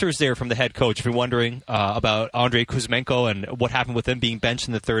no answers there from the head coach if you're wondering about Andrei Kuzmenko and what happened with him being benched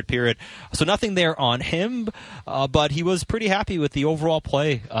in the third period. So nothing there on him, but he was pretty happy with the overall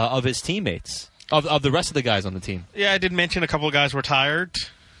play of his teammates, of the rest of the guys on the team. Yeah, I did mention a couple of guys were tired,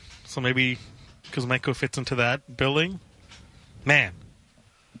 so maybe Kuzmenko fits into that billing. Man.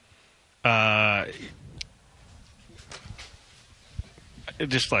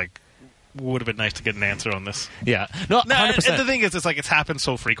 Just like would have been nice to get an answer on this. Yeah. No, 100%. And the thing is, it's happened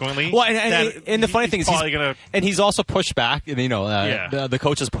so frequently. Well, and the funny thing is, he's also pushed back. And, the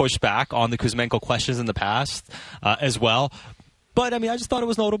coach has pushed back on the Kuzmenko questions in the past as well. But, I just thought it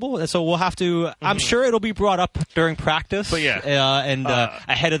was notable. So we'll have to I'm sure it'll be brought up during practice. But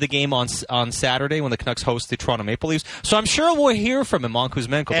ahead of the game on Saturday when the Canucks host the Toronto Maple Leafs. So I'm sure we'll hear from him on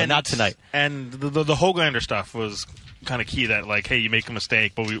Kuzmenko, but not tonight. And the Höglander stuff was kind of key, that, hey, you make a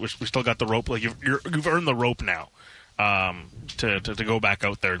mistake, but we still got the rope. You've earned the rope now to go back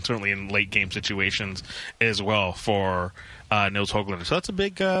out there, and certainly in late game situations as well for Nils Höglander. So that's a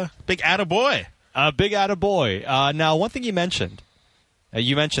big attaboy. Big attaboy. Now, one thing you mentioned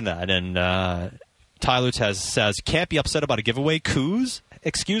that, and Tyler says, can't be upset about a giveaway. Kuz,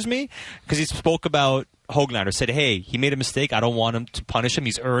 excuse me? Because he spoke about Höglander, said, hey, he made a mistake. I don't want him to punish him.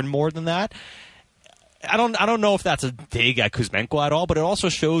 He's earned more than that. I don't know if that's a dig at Kuzmenko at all, but it also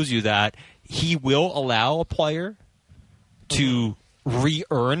shows you that he will allow a player to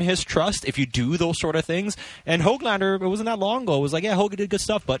re-earn his trust if you do those sort of things. And Höglander, it wasn't that long ago, was like, yeah, Hogan did good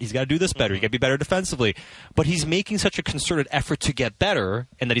stuff, but he's got to do this better. He's got to be better defensively. But he's making such a concerted effort to get better,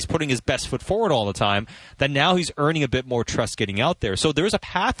 and that he's putting his best foot forward all the time, that now he's earning a bit more trust getting out there. So there's a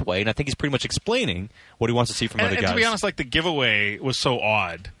pathway, and I think he's pretty much explaining what he wants to see from other guys. And to be honest, the giveaway was so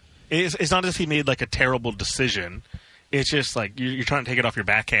odd. It's not as if he made a terrible decision. It's just you're trying to take it off your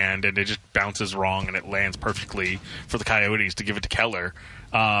backhand, and it just bounces wrong, and it lands perfectly for the Coyotes to give it to Keller.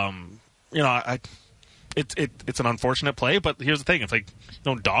 It's an unfortunate play, but here's the thing: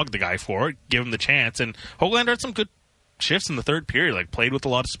 don't dog the guy for it, give him the chance. And Höglander had some good shifts in the third period, played with a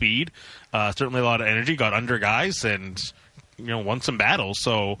lot of speed, certainly a lot of energy, got under guys, and won some battles.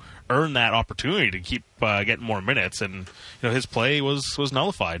 So earned that opportunity to keep getting more minutes, and his play was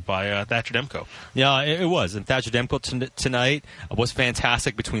nullified by Thatcher Demko. Yeah, it was. And Thatcher Demko tonight was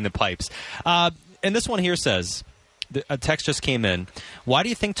fantastic between the pipes. And this one here says, a text just came in. Why do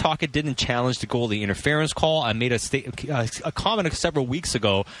you think Tocchet didn't challenge the goalie interference call? I made a comment several weeks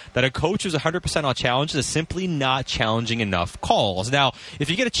ago that a coach who's 100% on challenges is simply not challenging enough calls. Now, if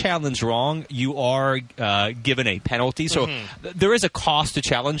you get a challenge wrong, you are given a penalty. So there is a cost to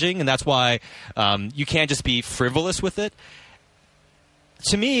challenging, and that's why you can't just be frivolous with it.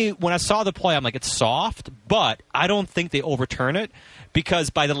 To me, when I saw the play, I'm like, it's soft, but I don't think they overturn it. Because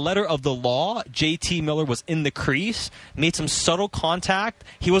by the letter of the law, J.T. Miller was in the crease, made some subtle contact.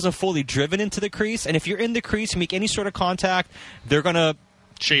 He wasn't fully driven into the crease. And if you're in the crease, you make any sort of contact, they're going to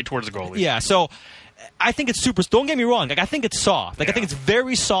shade towards the goalie. Yeah, so I think it's super. Don't get me wrong. I think it's soft. I think it's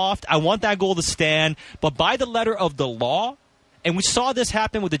very soft. I want that goal to stand. But by the letter of the law, and we saw this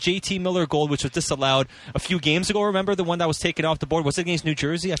happen with the J.T. Miller goal, which was disallowed a few games ago. Remember the one that was taken off the board? Was it against New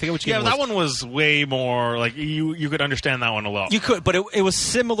Jersey? I forget which game it was. Yeah, that one was way more, you could understand that one a lot. You could, but it was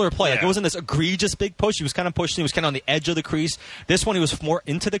similar play. It wasn't this egregious big push. He was kind of pushing. He was kind of on the edge of the crease. This one, he was more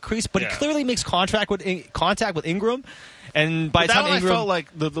into the crease, but he clearly makes contact with Ingram. And by the time Ingram... I felt like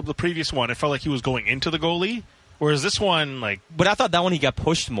the previous one, it felt like he was going into the goalie. Whereas this one, But I thought that one he got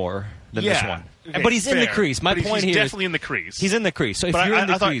pushed more than this one. Okay, but he's in the crease. My point he's here definitely in the crease. He's in the crease. So if but you're in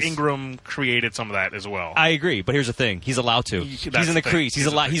the I thought crease, Ingram created some of that as well. I agree, but here's the thing: he's allowed to. He's in the crease.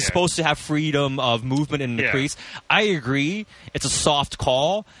 He's supposed to have freedom of movement in the crease. I agree. It's a soft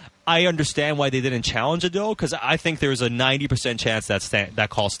call. I understand why they didn't challenge it, though, because I think there's a 90% chance that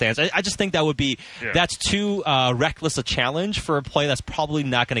call stands. I just think that would be that's too reckless a challenge for a play that's probably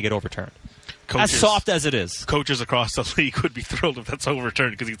not going to get overturned. As soft as it is. Coaches across the league would be thrilled if that's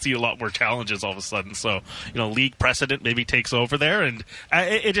overturned because you'd see a lot more challenges all of a sudden. So, league precedent maybe takes over there. And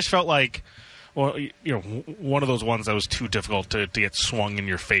it just felt like, one of those ones that was too difficult to get swung in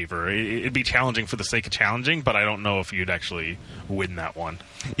your favor. It'd be challenging for the sake of challenging, but I don't know if you'd actually win that one.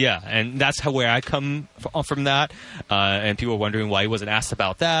 Yeah, and that's where I come from that. And people are wondering why he wasn't asked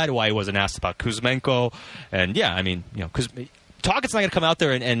about that, why he wasn't asked about Kuzmenko. And, because Tocchet's not going to come out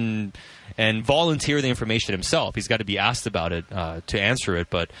there and volunteer the information himself. He's got to be asked about it to answer it.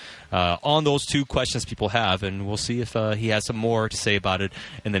 But on those two questions people have, and we'll see if he has some more to say about it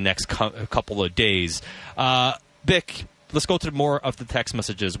in the next couple of days. Bick, let's go to more of the text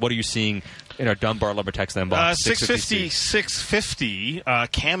messages. What are you seeing in our Dunbar Lumber text inbox? 650,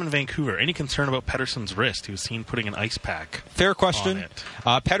 Cam in Vancouver. Any concern about Pettersson's wrist? He was seen putting an ice pack. Fair question.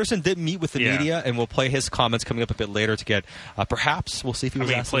 Pettersson did meet with the media, and we'll play his comments coming up a bit later to get perhaps we'll see if he was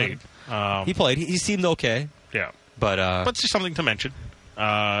asked. He played. He played. He seemed okay. Yeah, but it's just something to mention.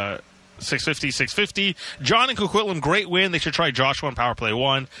 650. John and Coquitlam, great win. They should try Joshua on power play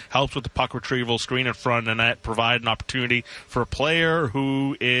 1. Helps with the puck retrieval, screen in front of the net, provide an opportunity for a player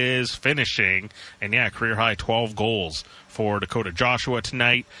who is finishing. And career high 12 goals for Dakota Joshua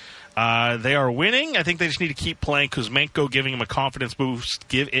tonight. They are winning. I think they just need to keep playing. Kuzmenko giving him a confidence boost.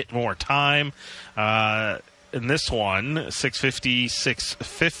 Give it more time. In this one,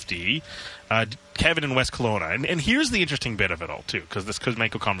 650. Kevin in West Kelowna. And here's the interesting bit of it all, too, because this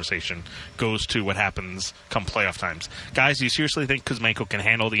Kuzmenko conversation goes to what happens come playoff times. Guys, do you seriously think Kuzmenko can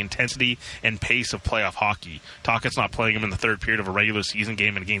handle the intensity and pace of playoff hockey? Talkett's not playing him in the third period of a regular season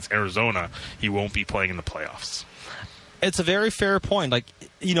game, and against Arizona, he won't be playing in the playoffs. It's a very fair point. Like,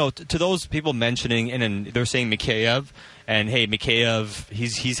 to those people mentioning, and they're saying Mikheyev, and hey, Mikheyev,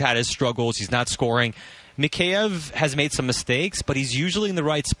 he's had his struggles, he's not scoring. Mikheyev has made some mistakes, but he's usually in the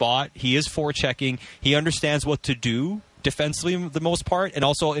right spot. He is forechecking. He understands what to do defensively for the most part, and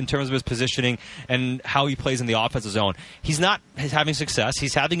also in terms of his positioning and how he plays in the offensive zone. He's not having success.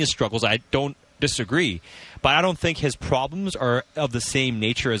 He's having his struggles. I don't disagree, but I don't think his problems are of the same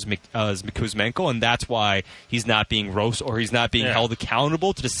nature as Kuzmenko, and that's why he's not being roasted or he's not being held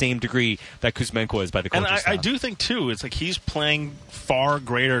accountable to the same degree that Kuzmenko is by the coaching staff. And I do think, too, it's like he's playing far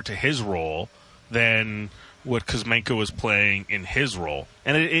greater to his role than what Kuzmenko was playing in his role.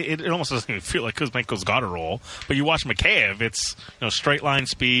 And it almost doesn't even feel like Kuzmenko's got a role. But you watch Mikheyev, it's straight line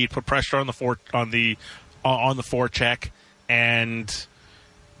speed, put pressure on the forecheck, and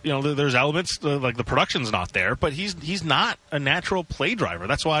there's elements like the production's not there, but he's not a natural play driver.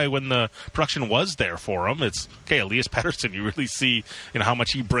 That's why when the production was there for him, it's okay. Elias Pettersson, you really see how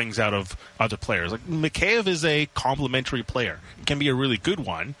much he brings out of other players. Like Mikheyev is a complementary player. He can be a really good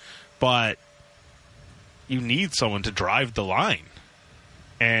one, but you need someone to drive the line,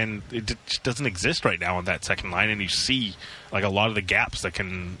 and it just doesn't exist right now on that second line. And you see like a lot of the gaps that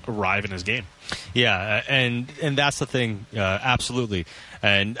can arrive in his game. Yeah, and that's the thing, absolutely,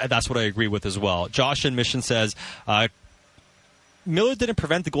 and that's what I agree with as well. Josh in Mission says, Miller didn't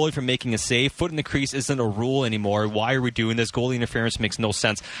prevent the goalie from making a save. Foot in the crease isn't a rule anymore. Why are we doing this? Goalie interference makes no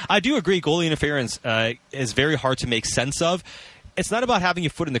sense. I do agree goalie interference is very hard to make sense of. It's not about having your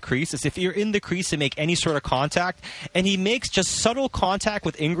foot in the crease. It's if you're in the crease to make any sort of contact, and he makes just subtle contact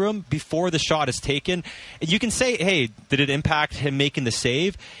with Ingram before the shot is taken. You can say, hey, did it impact him making the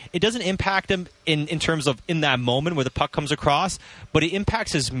save? It doesn't impact him in terms of in that moment where the puck comes across, but it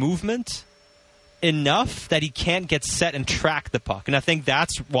impacts his movement enough that he can't get set and track the puck. And I think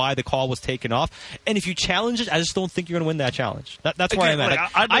that's why the call was taken off. And if you challenge it, I just don't think you're going to win that challenge. That's where I'm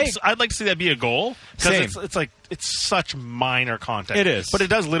at. I'd like to see that be a goal. Because it's like it's such minor contact. It is. But it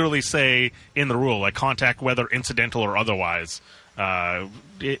does literally say in the rule, like contact, whether incidental or otherwise.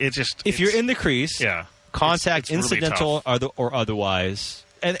 If you're in the crease, contact, it's incidental really or otherwise.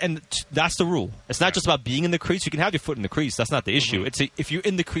 And that's the rule. It's not just about being in the crease. You can have your foot in the crease. That's not the issue. It's if you're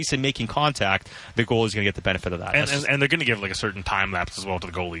in the crease and making contact, the goalie is going to get the benefit of that. And they're going to give like a certain time lapse as well to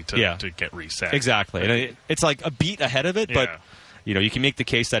the goalie to get reset. Exactly. And it's like a beat ahead of it, but you can make the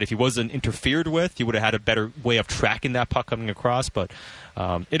case that if he wasn't interfered with, he would have had a better way of tracking that puck coming across. But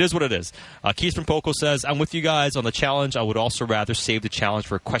it is what it is. Keith from Poco says, I'm with you guys on the challenge. I would also rather save the challenge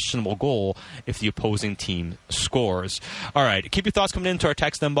for a questionable goal if the opposing team scores. All right. Keep your thoughts coming into our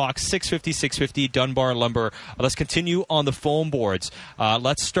text inbox, 650 Dunbar Lumber. Let's continue on the phone boards.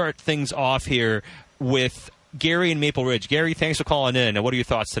 Let's start things off here with Gary in Maple Ridge. Gary, thanks for calling in. And what are your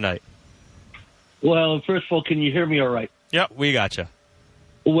thoughts tonight? Well, first of all, can you hear me all right? Yep, we got you.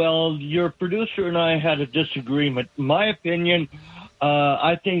 Well, your producer and I had a disagreement. My opinion,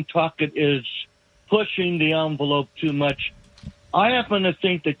 I think Tocchet is pushing the envelope too much. I happen to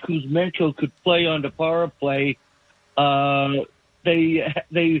think that Kuzmenko could play on the power play. They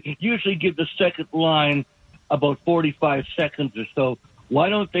usually give the second line about 45 seconds or so. Why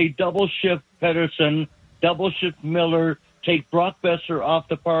don't they double shift Pettersson, double shift Miller, take Brock Besser off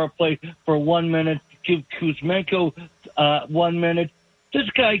the power play for 1 minute, give Kuzmenko 1 minute. This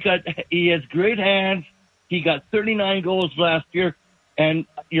guy he has great hands. He got 39 goals last year. And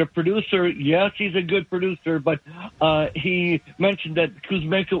your producer, yes, he's a good producer, but he mentioned that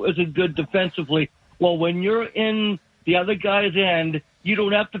Kuzmenko isn't good defensively. Well, when you're in the other guy's end, you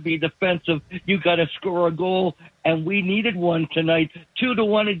don't have to be defensive. You got to score a goal, and we needed one tonight.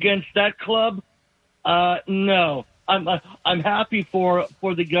 2-1 against that club? No. I'm happy for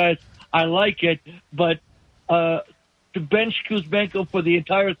the guys. I like it, but to bench Kuzmenko for the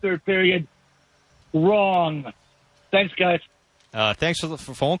entire third period, wrong. Thanks, guys. Thanks for the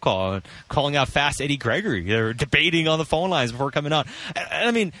phone call and calling out Fast Eddie Gregory. They're debating on the phone lines before coming on.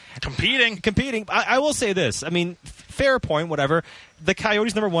 I mean, competing. I will say this. I mean, fair point, whatever. The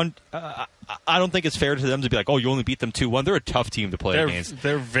Coyotes, number one, I don't think it's fair to them to be like, oh, you only beat them 2-1. They're a tough team to play against.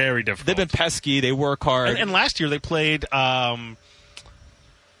 They're very difficult. They've been pesky. They work hard. And last year they played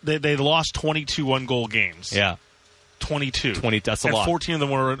they lost 22 one-goal games. Yeah. 22. 20, that's a and lot. 14 of them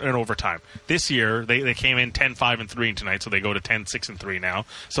were in overtime. This year, they came in 10-5-3 tonight, so they go to 10-6-3 now.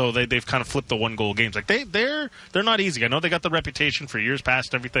 So they've kind of flipped the one-goal games. Like they're not easy. I know they got the reputation for years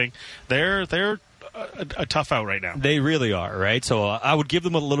past everything. They're a tough out right now. They really are, right? So I would give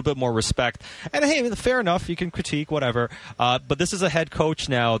them a little bit more respect. And hey, fair enough. You can critique, whatever. But this is a head coach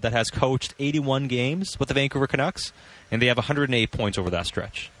now that has coached 81 games with the Vancouver Canucks, and they have 108 points over that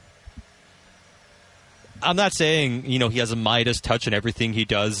stretch. I'm not saying, he has a Midas touch and everything he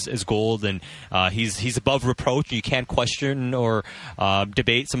does is gold, and he's above reproach. You can't question or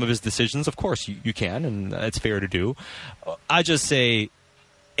debate some of his decisions. Of course, you can, and it's fair to do. I just say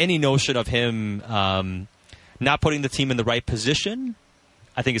any notion of him not putting the team in the right position,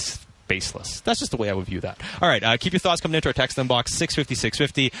 I think is baseless. That's just the way I would view that. All right, keep your thoughts coming into our text inbox,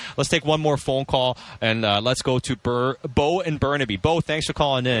 650-650. Let's take one more phone call, and let's go to Bo and Burnaby. Bo, thanks for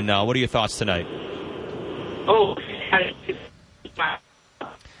calling in. What are your thoughts tonight?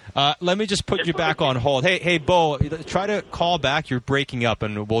 Let me just put you back on hold. Hey, Bo, try to call back. You're breaking up,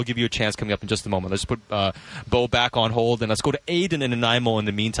 and we'll give you a chance coming up in just a moment. Let's put Bo back on hold, and let's go to Aiden in Nanaimo in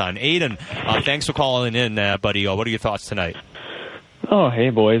the meantime. Aiden, thanks for calling in, buddy. What are your thoughts tonight? Oh,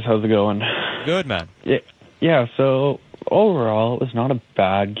 hey, boys. How's it going? Good, man. Yeah, so overall, it was not a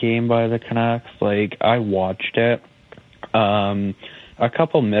bad game by the Canucks. Like, I watched it. A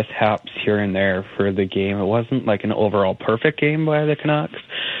couple mishaps here and there for the game. It wasn't like an overall perfect game by the Canucks,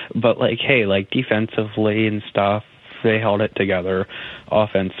 but defensively and stuff, they held it together.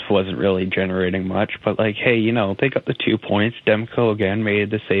 Offense wasn't really generating much, but they got the 2 points. Demko again made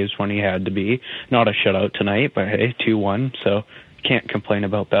the saves when he had to be. Not a shutout tonight, but hey, 2-1, so can't complain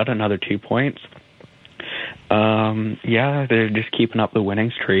about that. Another 2 points. They're just keeping up the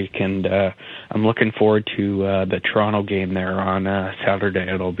winning streak, and I'm looking forward to the Toronto game there on Saturday.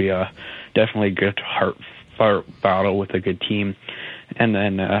 It'll be a definitely good heart battle with a good team. And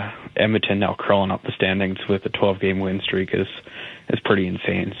then Edmonton now crawling up the standings with a 12-game win streak is pretty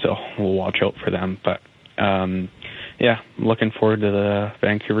insane, so we'll watch out for them. But, I'm looking forward to the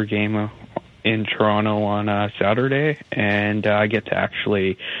Vancouver game in Toronto on Saturday, and I get to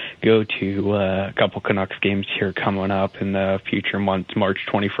actually go to a couple Canucks games here coming up in the future months, March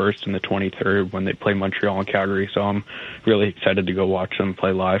 21st and the 23rd, when they play Montreal and Calgary, so I'm really excited to go watch them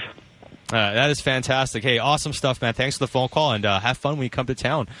play live. That is fantastic. Hey, awesome stuff, man. Thanks for the phone call, and have fun when you come to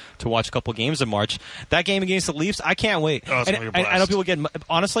town to watch a couple games in March. That game against the Leafs, I can't wait. Oh, I know people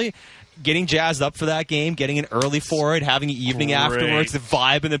honestly, getting jazzed up for that game, getting in early for it, having an evening afterwards, the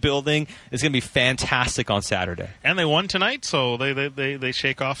vibe in the building is going to be fantastic on Saturday. And they won tonight, so they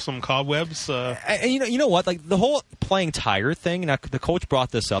shake off some cobwebs. And you know what? Like the whole playing tired thing. Now the coach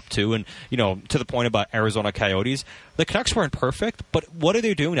brought this up too, and to the point about Arizona Coyotes. The Canucks weren't perfect, but what are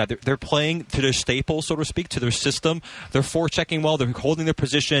they doing now? They're playing to their staples, so to speak, to their system. They're forechecking well. They're holding their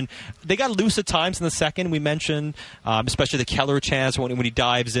position. They got loose at times in the second. We mentioned, especially the Keller chance when he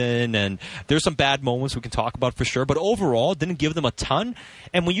dives in, and there's some bad moments we can talk about for sure. But overall, didn't give them a ton.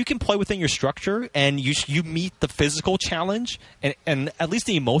 And when you can play within your structure and you meet the physical challenge and at least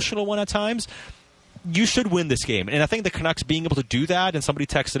the emotional one at times, you should win this game. And I think the Canucks being able to do that, and somebody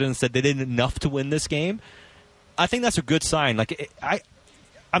texted in and said they did enough to win this game, I think that's a good sign.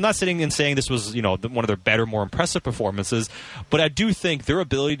 I'm not sitting and saying this was, one of their better, more impressive performances, but I do think their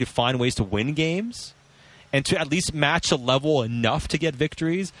ability to find ways to win games and to at least match a level enough to get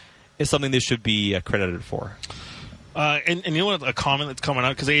victories is something they should be credited for. And you know what? A comment that's coming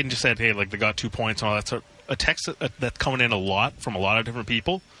out, because Aiden just said, hey, they got 2 points and all that. So a text that's coming in a lot from a lot of different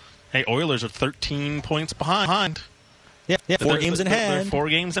people. Hey, Oilers are 13 points behind. Yeah, 4 games in hand. They're 4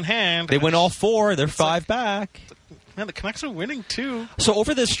 games in hand. They win all 4. They're 5 back. Man, the Canucks are winning too. So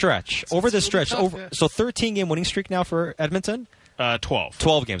over this stretch, so 13-game winning streak now for Edmonton.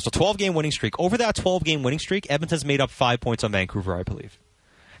 12 games. So 12-game winning streak. Over that 12-game winning streak, Edmonton's made up 5 points on Vancouver, I believe.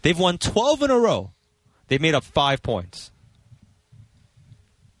 They've won 12 in a row. They've made up 5 points.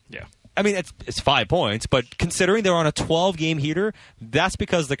 Yeah. I mean, it's 5 points, but considering they're on a 12-game heater, that's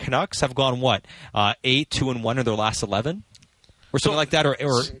because the Canucks have gone 8-2-1 in their last 11, or something like that. Or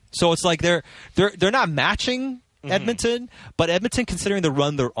so it's like they're not matching Edmonton, but Edmonton, considering the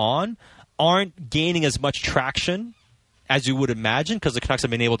run they're on, aren't gaining as much traction as you would imagine, because the Canucks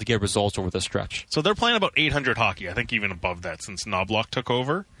have been able to get results over the stretch. So they're playing about 800 hockey. I think even above that since Knobloch took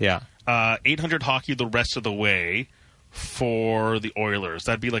over. Yeah, 800 hockey the rest of the way. For the Oilers,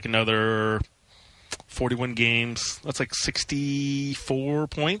 that'd be like another 41 games. That's like 64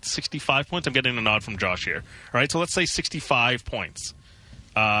 points, 65 points. I'm getting a nod from Josh here. All right, so let's say 65 points.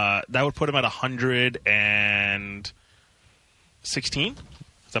 That would put him at 116.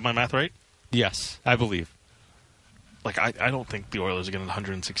 Is that my math right? Yes, I believe. Like, I don't think the Oilers are getting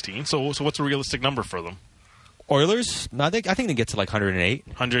 116. So what's a realistic number for them? Oilers? No, I think they get to like 108.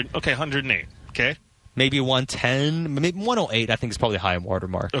 108. Okay. Maybe 110. Maybe 108, I think is probably a high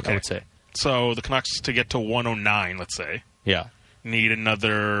watermark, okay. I would say. So the Canucks, to get to 109, let's say, need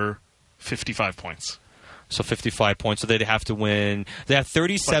another 55 points. So 55 points. So they'd have to win. They have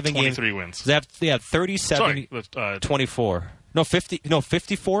 37 games. 23 wins. They have 37. Sorry, 24. No, 50. No,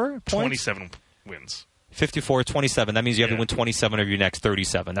 54 points. 27 wins. 54, 27. That means you have to win 27 of your next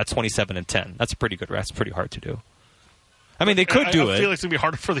 37. That's 27 and 10. That's pretty good. That's pretty hard to do. I mean, they could do it. I feel like it's going to be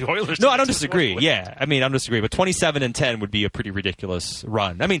harder for the Oilers. No, I don't disagree. Yeah, I mean, I don't disagree. But 27 and 10 would be a pretty ridiculous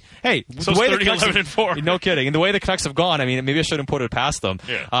run. I mean, hey, so the way 30, 11 and 4. No kidding. And the way the Canucks have gone, I mean, maybe I shouldn't put it past them.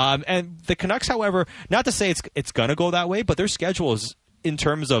 Yeah. And the Canucks, however, not to say it's going to go that way, but their schedule is in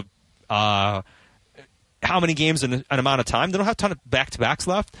terms of how many games in an amount of time. They don't have a ton of back-to-backs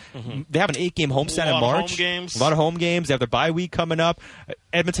left. Mm-hmm. They have an 8-game homestand in March. A lot of home games. They have their bye week coming up.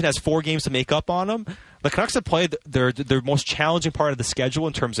 Edmonton has 4 games to make up on them. The Canucks have played their most challenging part of the schedule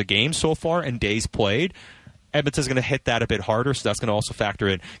in terms of games so far and days played. Edmonton's going to hit that a bit harder, so that's going to also factor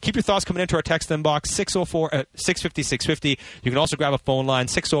in. Keep your thoughts coming into our text inbox, 650-650. You can also grab a phone line,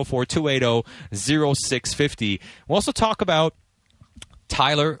 604-280-0650. We'll also talk about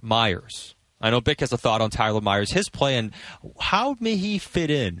Tyler Myers. I know Bick has a thought on Tyler Myers, his play, and how may he fit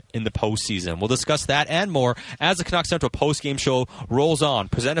in the postseason. We'll discuss that and more as the Canucks Central postgame show rolls on,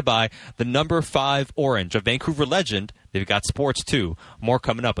 presented by the number 5 Orange, a Vancouver legend. They've got sports, too. More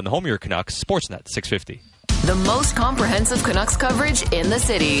coming up on the home of your Canucks, Sportsnet 650. The most comprehensive Canucks coverage in the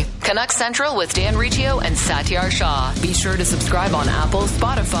city. Canucks Central with Dan Riccio and Satyar Shah. Be sure to subscribe on Apple,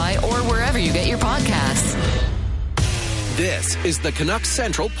 Spotify, or wherever you get your podcasts. This is the Canucks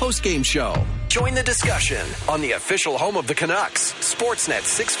Central postgame show. Join the discussion on the official home of the Canucks, Sportsnet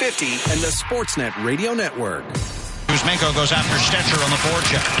 650 and the Sportsnet Radio Network. Kuzmenko goes after Stetcher on the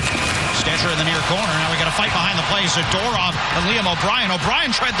forecheck. Stetcher in the near corner. Now we got a fight behind the play. Zadorov and Liam O'Brien.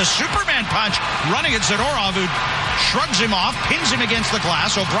 O'Brien tried the Superman punch, running at Zadorov, who shrugs him off, pins him against the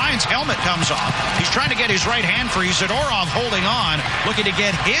glass. O'Brien's helmet comes off. He's trying to get his right hand free. Zadorov holding on, looking to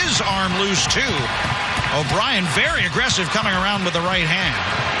get his arm loose too. O'Brien very aggressive coming around with the right hand.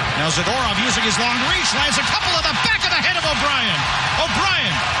 Now Zadorov using his long reach lands a couple of the back of the head of O'Brien.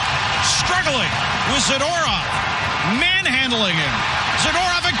 O'Brien struggling with Zadorov, manhandling him.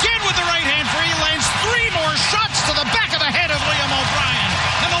 Zadorov again with the right hand free, lands 3 more shots to the back of the head of Liam O'Brien,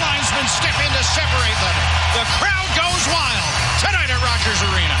 and the linesmen step in to separate them. The crowd goes wild tonight at Rogers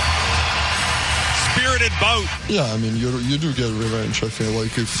Arena. Spirited bout. Yeah, I mean, you do get revenge. I feel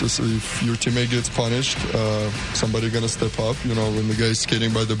like if your teammate gets punished, somebody gonna step up. You know, when the guy's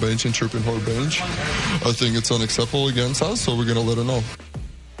skating by the bench and chirping whole bench, I think it's unacceptable against us. So we're gonna let it know.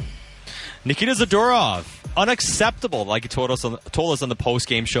 Nikita Zadorov, unacceptable, like he told us on the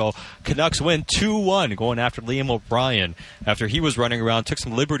post-game show. Canucks win 2-1, going after Liam O'Brien after he was running around, took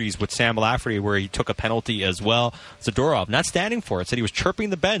some liberties with Sam Lafferty where he took a penalty as well. Zadorov not standing for it, said he was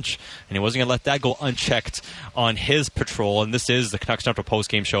chirping the bench, and he wasn't going to let that go unchecked on his patrol. And this is the Canucks Central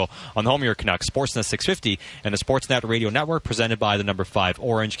post-game show on the home of your Canucks, Sportsnet 650 and the Sportsnet Radio Network, presented by the number 5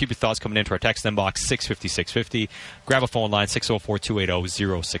 Orange. Keep your thoughts coming into our text inbox, 650-650. Grab a phone line,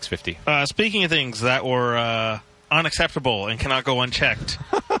 604-280-0650. Speaking of things that were unacceptable and cannot go unchecked,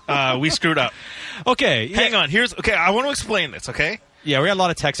 we screwed up. Okay. Hang on. I want to explain this, okay? Yeah, we got a lot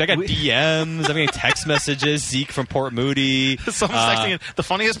of texts. I got DMs. I mean, text messages. Zeke from Port Moody. Someone's texting in. The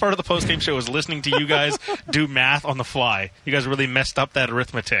funniest part of the postgame show is listening to you guys do math on the fly. You guys really messed up that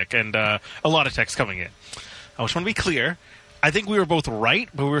arithmetic, and a lot of texts coming in. I just want to be clear. I think we were both right,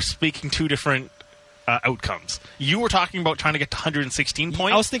 but we were speaking 2 different outcomes. You were talking about trying to get to 116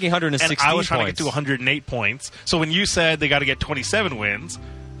 points. I was thinking 116 and I was trying points. to get to 108 points. So when you said they got to get 27 wins,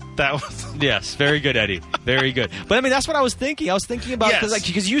 that was... Yes, very good, Eddie. Very good. But, I mean, that's what I was thinking. I was thinking about...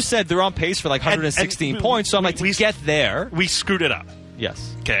 Because you said they're on pace for, 116 points, so I'm like, to get there... We screwed it up.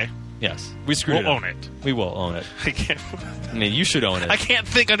 Yes. Okay? Yes. We screwed it up. We'll own it. We will own it. I can't... I mean, you should own it. I can't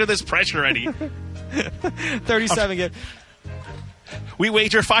think under this pressure, Eddie. 37 again. We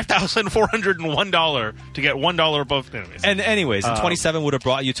wager $5,401 to get $1 above. Anyways, and 27 would have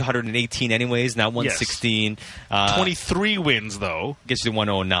brought you to 118 anyways. Now 116. Yes. 23 wins, though. Gets you to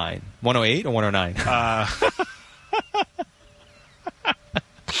 109. 108 or 109?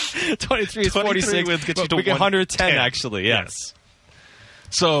 23 is 46. Wins gets you to we get 110, actually. Yes.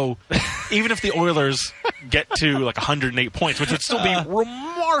 So, even if the Oilers get to 108 points, which would still be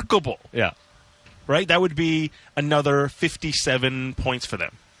remarkable. Yeah. Right? That would be another 57 points for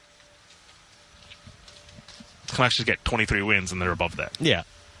them. The Canucks just get 23 wins, and they're above that. Yeah.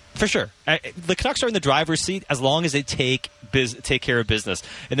 For sure. The Canucks are in the driver's seat as long as they take care of business.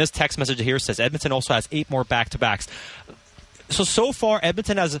 And this text message here says Edmonton also has 8 more back-to-backs. So far,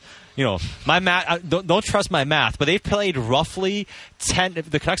 Edmonton has, my math. Don't trust my math, but they've played roughly 10.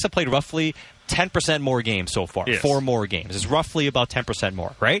 The Canucks have played roughly 10% more games so far. Yes. 4 more games. It's roughly about 10%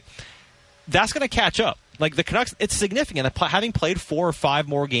 more, right? That's going to catch up. Like the Canucks, it's significant. Having played 4 or 5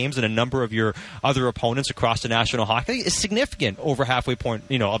 more games than a number of your other opponents across the National Hockey League is significant over halfway point,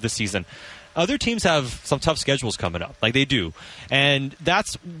 of the season. Other teams have some tough schedules coming up, like they do. And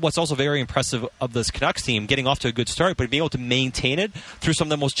that's what's also very impressive of this Canucks team, getting off to a good start, but being able to maintain it through some of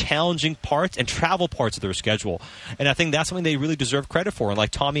the most challenging parts and travel parts of their schedule. And I think that's something they really deserve credit for. And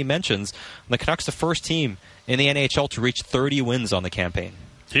like Tommy mentions, the Canucks the first team in the NHL to reach 30 wins on the campaign.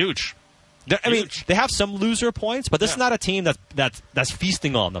 Huge. I mean, they have some loser points, but this is not a team that's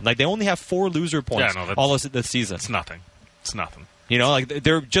feasting on them. Like they only have 4 loser points all this season. It's nothing. It's nothing.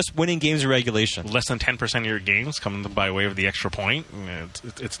 They're just winning games in regulation. Less than 10% of your games coming by way of the extra point.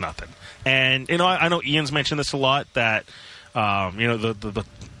 It's nothing. And I know Ian's mentioned this a lot that the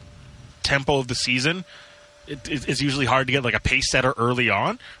tempo of the season. It's usually hard to get like a pace setter early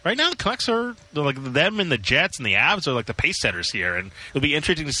on. Right now, the Canucks are like them and the Jets and the Avs are like the pace setters here, and it'll be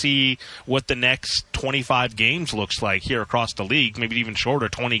interesting to see what the next 25 games looks like here across the league. Maybe even shorter,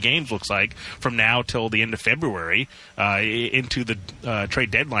 20 games looks like from now till the end of February into the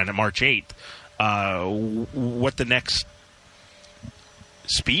trade deadline at March 8th. What the next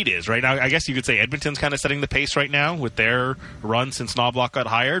speed is right now. I guess you could say Edmonton's kind of setting the pace right now with their run since Knoblauch got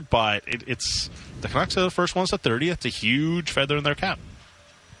hired, but it's the Canucks are the first ones to 30. That's a huge feather in their cap.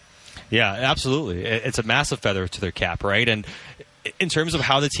 Yeah, absolutely. It's a massive feather to their cap, right? And in terms of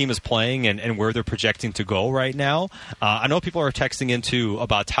how the team is playing and where they're projecting to go right now, I know people are texting in too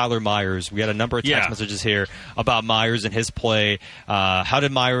about Tyler Myers. We had a number of text messages here about Myers and his play. How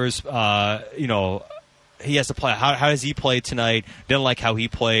did Myers, he has to play. How does he play tonight? Didn't like how he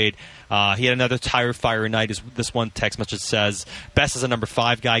played. He had another tire fire night, as this one text message says. Best as a number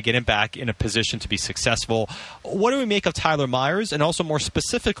 5 guy, get him back in a position to be successful. What do we make of Tyler Myers? And also more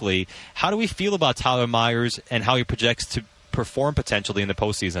specifically, how do we feel about Tyler Myers and how he projects to perform potentially in the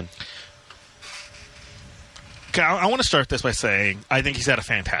postseason? Okay, I want to start this by saying I think he's had a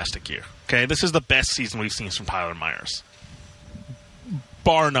fantastic year. Okay, this is the best season we've seen from Tyler Myers.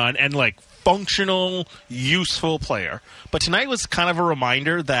 Bar none. And functional, useful player. But tonight was kind of a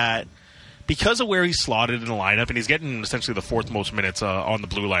reminder that because of where he's slotted in the lineup, and he's getting essentially the 4th most minutes on the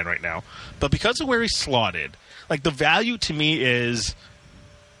blue line right now, but because of where he's slotted, the value to me is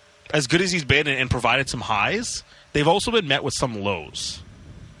as good as he's been and provided some highs, they've also been met with some lows.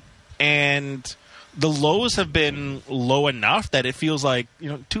 And the lows have been low enough that it feels like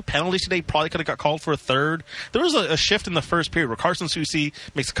 2 penalties today probably could have got called for a third. There was a shift in the first period where Carson Soucy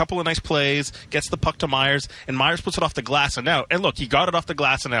makes a couple of nice plays, gets the puck to Myers, and Myers puts it off the glass and out. And look, he got it off the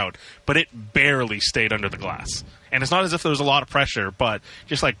glass and out, but it barely stayed under the glass. And it's not as if there was a lot of pressure, but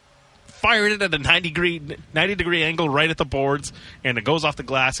just fired it at a 90-degree angle right at the boards, and it goes off the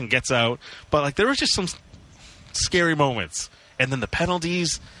glass and gets out. But there was just some scary moments. And then the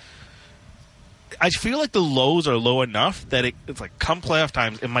penalties, I feel like the lows are low enough that it's come playoff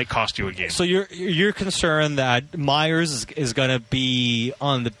times, it might cost you a game. So you're concerned that Myers is going to be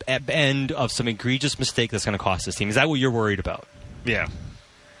on the end of some egregious mistake that's going to cost this team. Is that what you're worried about? Yeah.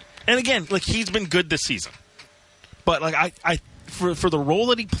 And again, he's been good this season, but I for the role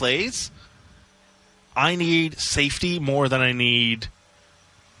that he plays, I need safety more than I need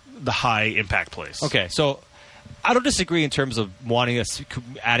the high impact plays. Okay, so I don't disagree in terms of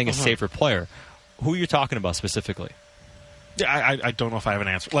adding a safer player. Who are you talking about specifically? I don't know if I have an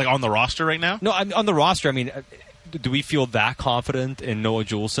answer. On the roster right now? No, on the roster, I mean, do we feel that confident in Noah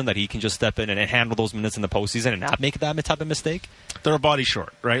Juulsen that he can just step in and handle those minutes in the postseason and not make that type of mistake? They're a body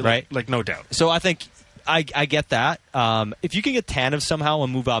short, right? Right. No doubt. So I think I get that. If you can get Tanev somehow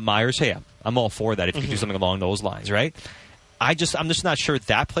and move out Myers, hey, I'm all for that if you can do something along those lines, right? I'm just not sure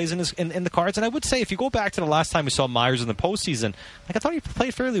that plays in the cards. And I would say if you go back to the last time we saw Myers in the postseason, I thought he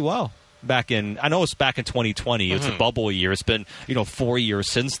played fairly well. I know it's back in 2020. It's a bubble year. It's been 4 years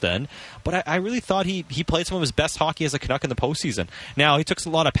since then. But I really thought he played some of his best hockey as a Canuck in the postseason. Now, he took a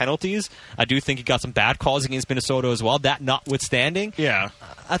lot of penalties. I do think he got some bad calls against Minnesota as well. That notwithstanding,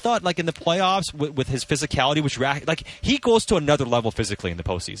 I thought in the playoffs with his physicality, which he goes to another level physically in the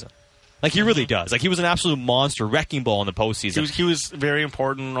postseason. He really does. He was an absolute monster, wrecking ball in the postseason. He was very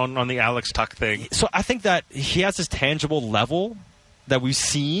important on the Alex Tuch thing. So I think that he has this tangible level that we've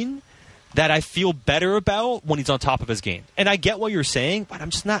seen that I feel better about when he's on top of his game. And I get what you're saying, but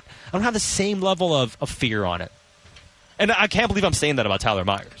I don't have the same level of fear on it. And I can't believe I'm saying that about Tyler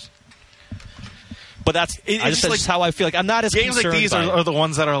Myers. But that's just how I feel. Like I'm not as games concerned like these by are the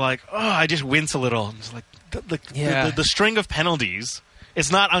ones that are like, oh, I just wince a little. I'm just like the string of penalties. It's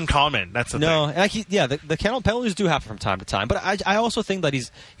not uncommon. That's the thing. The penalties do happen from time to time. But I also think that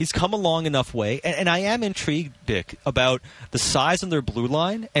he's come a long enough way, and I am intrigued, Dick, about the size of their blue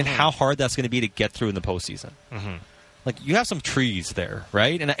line and how hard that's going to be to get through in the postseason. Mm-hmm. Like you have some trees there,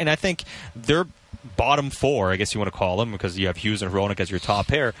 right? And I think their bottom four, I guess you want to call them, because you have Hughes and Hronek as your top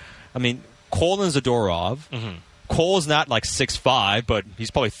pair. I mean, Cole and Zadorov. Mm-hmm. Cole is not like 6'5", but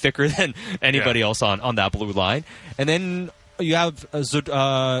he's probably thicker than anybody else on that blue line. And then you have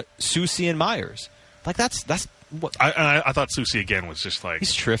Soucy and Myers. Like that's what I thought Soucy again was just like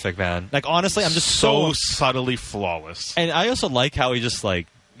he's terrific, man. Like honestly, I'm just so subtly flawless. And I also like how he just like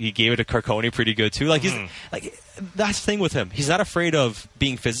he gave it to Carcone pretty good too. Like he's like that's the thing with him. He's not afraid of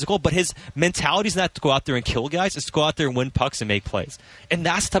being physical, but his mentality is not to go out there and kill guys. It's to go out there and win pucks and make plays. And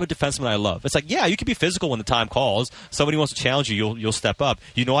that's the type of defenseman I love. It's like, yeah, you can be physical when the time calls. Somebody wants to challenge you, you'll step up.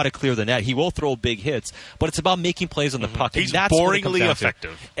 You know how to clear the net. He will throw big hits, but it's about making plays on the puck. He's that's boringly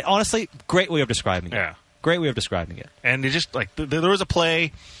effective. And honestly, great way of describing it. Yeah. Great way of describing it. And it just like there was a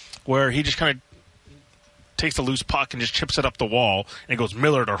play where he just kind of takes a loose puck and just chips it up the wall, and it goes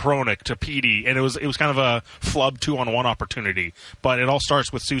Miller to Hronek to Petey, and it was kind of a flub 2-on-1 opportunity. But it all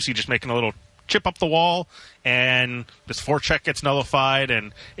starts with Soucy just making a little chip up the wall, and this forecheck gets nullified,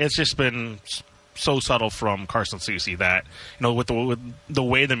 and it's just been so subtle from Carson Soucy that, you know, with the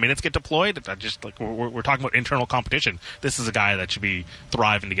way the minutes get deployed, I just like we're talking about internal competition. This is a guy that should be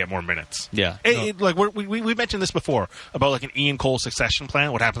thriving to get more minutes. Yeah, like we mentioned this before about like an Ian Cole succession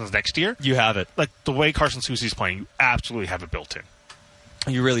plan. What happens next year? You have it. Like the way Carson Soucy's playing, you absolutely have it built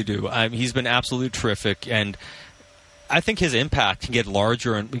in. You really do. He's been absolutely terrific, and I think his impact can get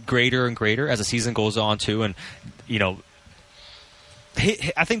larger and greater as the season goes on too. And you know,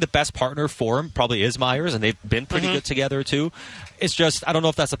 I think the best partner for him probably is Myers, and they've been pretty good together too. It's just I don't know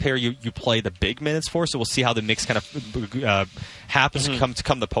if that's a pair you play the big minutes for. So we'll see how the mix kind of happens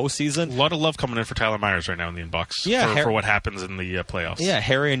come the postseason. A lot of love coming in for Tyler Myers right now in the inbox. Yeah, for what happens in the playoffs. Yeah,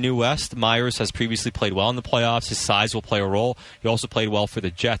 Harry and New West. Myers has previously played well in the playoffs. His size will play a role. He also played well for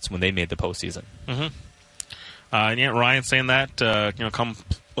the Jets when they made the postseason. Mm-hmm. And yeah, Ryan saying that come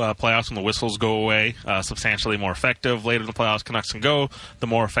playoffs when the whistles go away, substantially more effective. Later in the playoffs, Canucks can go, the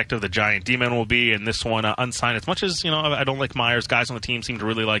more effective the Giant D-men will be. And this one, unsigned. As much as I don't like Myers, guys on the team seem to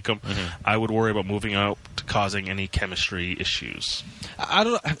really like him. Mm-hmm. I would worry about moving out to causing any chemistry issues.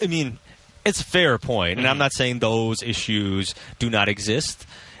 I mean, it's a fair point, and I'm not saying those issues do not exist.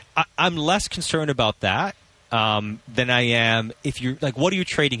 I'm less concerned about that than I am if you're like, what are you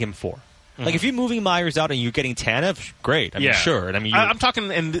trading him for? Like, if you're moving Myers out and you're getting Tanev, great. I mean, sure. And I mean, I'm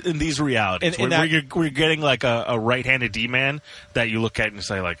talking in these realities where you're getting like a right-handed D-man that you look at and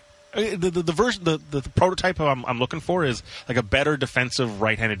say like, the prototype I'm looking for is like a better defensive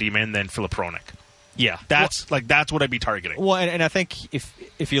right-handed D-man than Filip Hronek. Yeah, that's what I'd be targeting. Well, and I think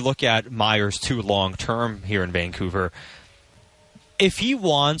if you look at Myers too long term here in Vancouver, if he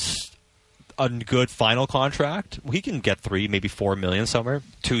wants a good final contract, he can get $3, maybe $4 million somewhere,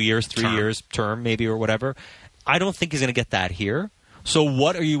 2 years, 3 years term, maybe, or whatever. I don't think he's going to get that here. So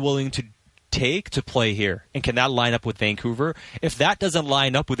what are you willing to take to play here? And can that line up with Vancouver? If that doesn't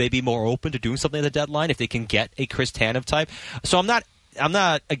line up, would they be more open to doing something at the deadline if they can get a Chris Tanev type? So I'm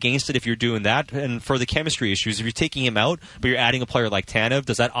not against it if you're doing that. And for the chemistry issues, if you're taking him out, but you're adding a player like Tanev,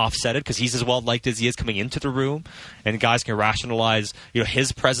 does that offset it? Because he's as well liked as he is coming into the room, and guys can rationalize,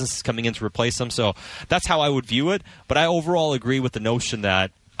 his presence is coming in to replace him. So that's how I would view it. But I overall agree with the notion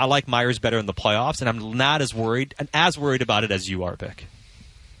that I like Myers better in the playoffs, and I'm not as worried about it as you are, Vic.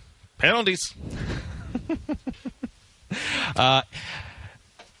 Penalties.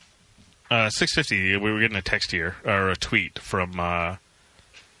 6:50. We were getting a text here or a tweet from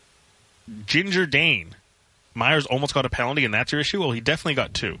Ginger Dane. Myers almost got a penalty, and that's your issue. Well, he definitely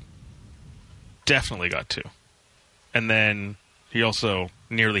got two. And then he also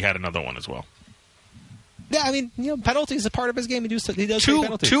nearly had another one as well. Yeah, I mean, penalties is a part of his game. He does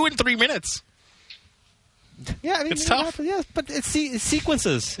penalties. 2 in 3 minutes. Yeah, I mean, it's tough. Yeah, but it's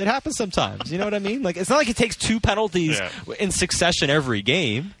sequences. It happens sometimes. You know what I mean? Like, it's not like he takes 2 penalties in succession every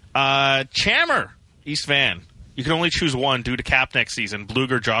game. Chammer, East Van. You can only choose one due to cap next season.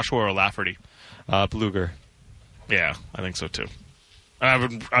 Bluger, Joshua, or Lafferty? Bluger. Yeah, I think so too.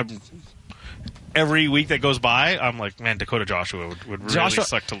 Every week that goes by, I'm like, man, Dakota Joshua would really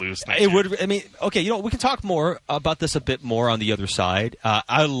suck to lose next year. Would. I mean, okay, we can talk more about this a bit more on the other side.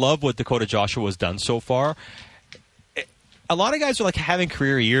 I love what Dakota Joshua has done so far. A lot of guys are like having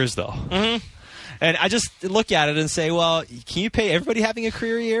career years, though. Mm-hmm. And I just look at it and say, well, can you pay everybody having a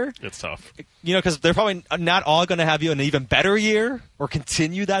career year? It's tough. Because they're probably not all going to have you an even better year or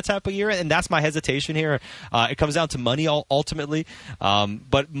continue that type of year. And that's my hesitation here. It comes down to money ultimately.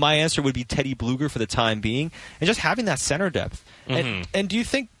 But my answer would be Teddy Blueger for the time being and just having that center depth. Mm-hmm. And do you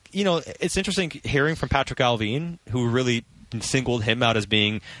think, it's interesting hearing from Patrick Allvin, who really singled him out as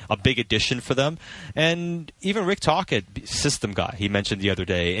being a big addition for them. And even Rick Tocchet, system guy, he mentioned the other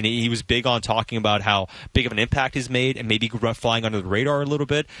day, and he was big on talking about how big of an impact he's made and maybe flying under the radar a little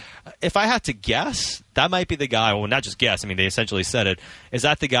bit. If I had to guess, that might be the guy, well, not just guess, they essentially said it, is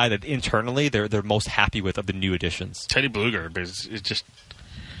that the guy that internally they're most happy with of the new additions? Teddy Blueger it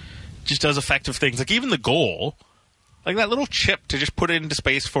just does effective things. Like even the goal, like that little chip to just put it into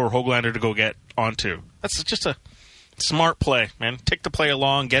space for Höglander to go get onto. That's just a smart play, man. Tick the play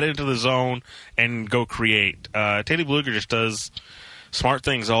along, get it into the zone, and go create. Teddy Blueger just does smart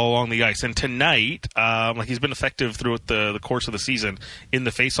things all along the ice. And tonight, he's been effective throughout the course of the season in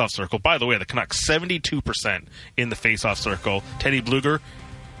the faceoff circle. By the way, the Canucks 72% in the faceoff circle. Teddy Blueger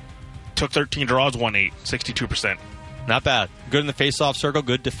took 13 draws, won 8, 62%. Not bad. Good in the face-off circle,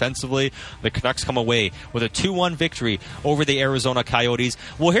 good defensively. The Canucks come away with a 2-1 victory over the Arizona Coyotes.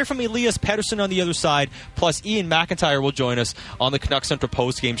 We'll hear from Elias Pettersson on the other side, plus Ian McIntyre will join us on the Canucks Central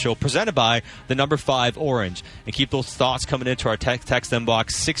Post-Game Show presented by the number 5 Orange. And keep those thoughts coming into our text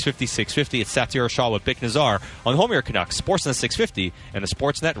inbox, 650-650. It's Satyar Shah with Bick Nazar on Home Air Canucks, Sportsnet 650, and the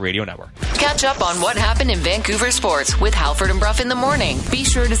Sportsnet Radio Network. Catch up on what happened in Vancouver sports with Halford and Bruff in the morning. Be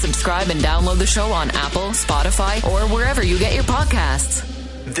sure to subscribe and download the show on Apple, Spotify, or wherever you get your podcasts.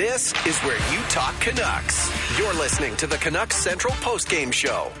 This is where you talk Canucks. You're listening to the Canucks Central Postgame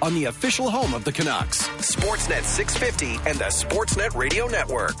Show on the official home of the Canucks, Sportsnet 650 and the Sportsnet Radio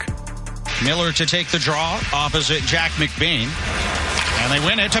Network. Miller to take the draw opposite Jack McBain. And they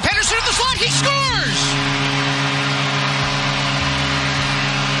win it to Pettersson at the slot. He scores!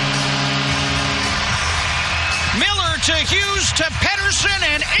 Miller to Hughes to Pettersson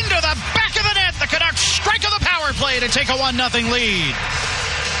and into the back of the net. The Canucks strike of the power play to take a 1-0 lead.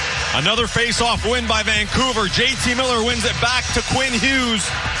 Another face-off win by Vancouver. JT Miller wins it back to Quinn Hughes,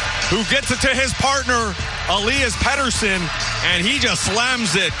 who gets it to his partner, Elias Pettersson, and he just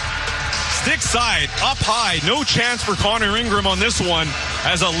slams it stick side, up high. No chance for Connor Ingram on this one,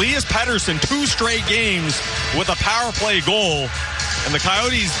 as Elias Pettersson, 2 straight games with a power play goal, and the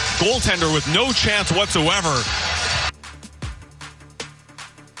Coyotes goaltender with no chance whatsoever.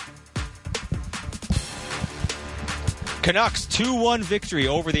 Canucks 2-1 victory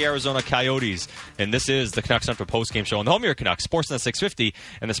over the Arizona Coyotes. And this is the Canucks Central Postgame Show on the Home Air Canucks, Sportsnet 650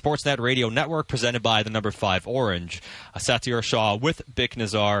 and the Sportsnet Radio Network, presented by the number 5 Orange. Satyar Shah with Bick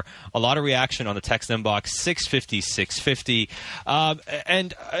Nazar. A lot of reaction on the text inbox, 650-650.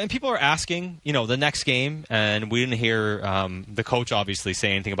 And people are asking, the next game, and we didn't hear the coach obviously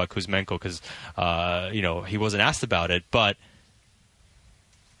say anything about Kuzmenko because, he wasn't asked about it, but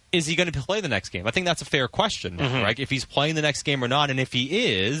is he going to play the next game? I think that's a fair question, right? If he's playing the next game or not, and if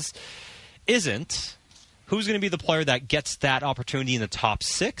he isn't, who's going to be the player that gets that opportunity in the top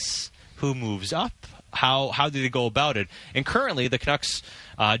 6? Who moves up? How do they go about it? And currently, the Canucks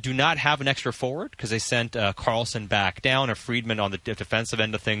do not have an extra forward because they sent Carlson back down. Or Friedman on the defensive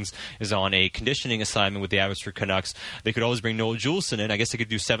end of things is on a conditioning assignment with the Abbotsford Canucks. They could always bring Noel Juulsen in. I guess they could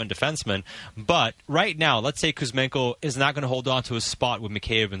do 7 defensemen. But right now, let's say Kuzmenko is not going to hold on to his spot with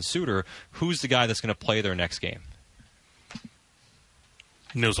Mikheyev and Suter. Who's the guy that's going to play their next game?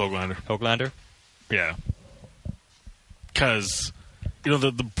 Nils Höglander. Höglander? Yeah. Because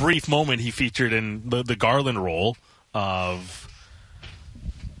the brief moment he featured in the Garland role of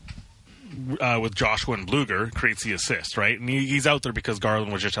with Joshua and Blueger creates the assist, right? And he's out there because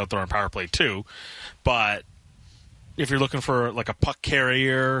Garland was just out there on power play too. But if you're looking for like a puck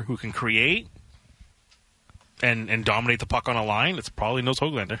carrier who can create and dominate the puck on a line, it's probably Nils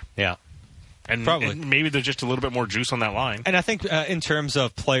Höglander. Yeah. And maybe there's just a little bit more juice on that line. And I think in terms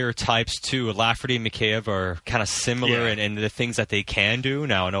of player types, too, Lafferty and Mikheyev are kind of similar in the things that they can do.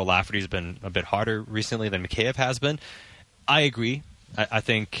 Now, I know Lafferty's been a bit harder recently than Mikheyev has been. I agree. I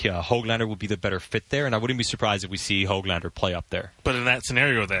think Höglander would be the better fit there, and I wouldn't be surprised if we see Höglander play up there. But in that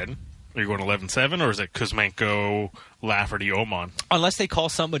scenario, then, are you going 11-7, or is it Kuzmenko, Lafferty, Oman? Unless they call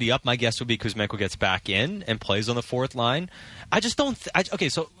somebody up, my guess would be Kuzmenko gets back in and plays on the 4th line. I just don't okay,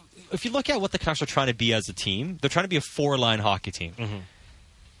 so if you look at what the Canucks are trying to be as a team, they're trying to be a 4-line hockey team. Mm-hmm.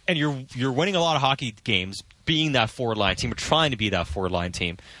 And you're winning a lot of hockey games being that 4-line team or trying to be that 4-line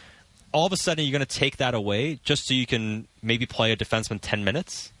team. All of a sudden, you're going to take that away just so you can maybe play a defenseman 10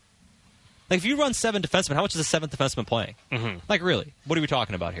 minutes? Like, if you run 7 defensemen, how much is the 7th defenseman playing? Mm-hmm. Like, really? What are we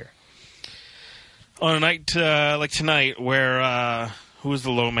talking about here? On a night like tonight, where who is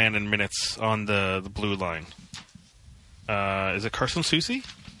the low man in minutes on the blue line? Is it Carson Soucy?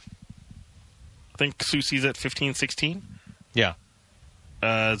 I think Soucy's at 15-16. Yeah.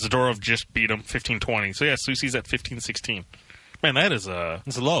 Zadorov just beat him 15-20. So yeah, Soucy's at 15-16. Man, that is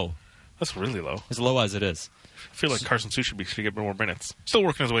it's low. That's really low. As low as it is. I feel like Carson Soucy should get more minutes. Still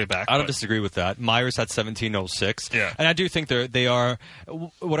working his way back. I don't disagree with that. Myers had 17:06. Yeah. And I do think they are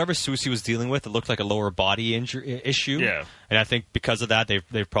whatever Soucy was dealing with, it looked like a lower body injury issue. Yeah. And I think because of that,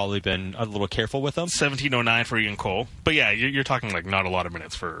 they've probably been a little careful with him. 17:09 for Ian Cole. But yeah, you're talking like not a lot of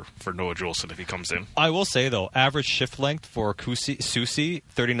minutes for Noah Juleson if he comes in. I will say, though, average shift length for Soucy,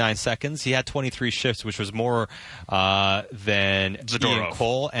 39 seconds. He had 23 shifts, which was more than Zadorov. Ian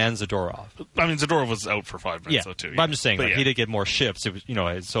Cole and Zadorov. I mean, Zadorov was out for 5 minutes, though, too. But I'm just saying, he did get more shifts. It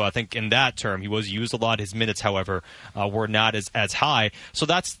was, so I think in that term, he was used a lot. His minutes, however, were not as high. So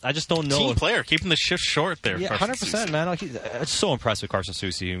I just don't know. Team player, keeping the shift short there. Yeah, 100%, man. It's so impressive, Carson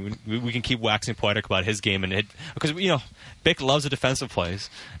Soucy. We can keep waxing poetic about his game, and because Bick loves the defensive plays,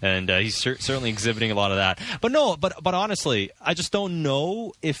 and he's certainly exhibiting a lot of that. But honestly, I just don't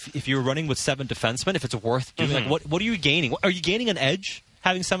know if you're running with 7 defensemen, if it's worth doing. Mm-hmm. Like, what are you gaining? Are you gaining an edge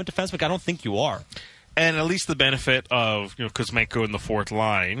having 7 defensemen? I don't think you are. And at least the benefit of Kuzmenko in the fourth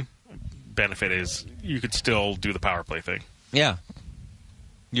line benefit is you could still do the power play thing. Yeah.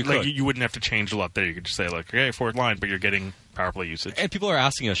 You wouldn't have to change a lot there. You could just say, okay, fourth line, but you're getting power play usage. And people are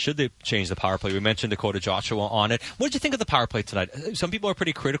asking us, should they change the power play? We mentioned Dakota Joshua on it. What did you think of the power play tonight? Some people are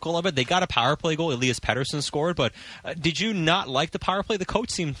pretty critical of it. They got a power play goal. Elias Pettersson scored, but did you not like the power play? The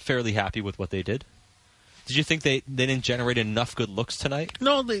coach seemed fairly happy with what they did. Did you think they didn't generate enough good looks tonight?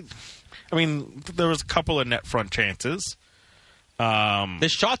 No, there was a couple of net front chances. They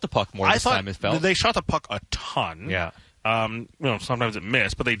shot the puck more this time, it felt. They shot the puck a ton. Yeah. Sometimes it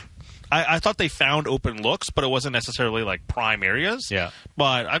missed, but I thought they found open looks, but it wasn't necessarily like prime areas. Yeah.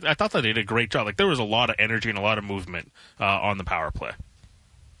 But I thought they did a great job. Like there was a lot of energy and a lot of movement on the power play.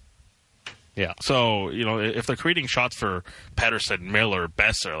 Yeah. So, if they're creating shots for Pettersson, Miller,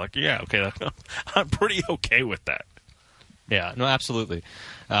 Besser, I'm pretty okay with that. Yeah, no, absolutely.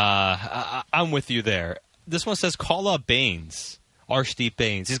 I'm with you there. This one says, call up Baines. Arshdeep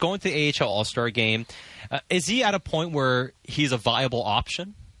Baines. He's going to the AHL All-Star game. Is he at a point where he's a viable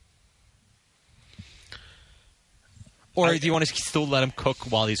option? Or do you want to still let him cook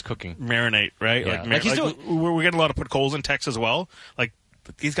while he's cooking? Marinate, right? Yeah. We're getting a lot of put goals in text as well. Like,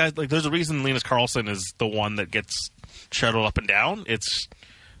 these guys, there's a reason Linus Karlsson is the one that gets shuttled up and down.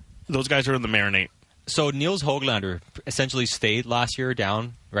 Those guys are in the marinate. So Niels Höglander essentially stayed last year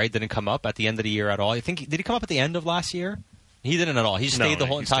down, right? Didn't come up at the end of the year at all. Did he come up at the end of last year? He didn't at all. He stayed the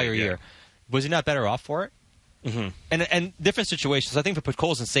whole entire year. Was he not better off for it? Mm-hmm. And different situations. I think for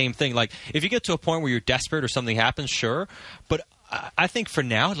Podkolzin, same thing. Like, if you get to a point where you're desperate or something happens, sure. But I think for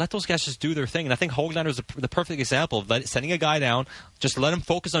now, let those guys just do their thing. And I think Höglander is the perfect example of sending a guy down, just let him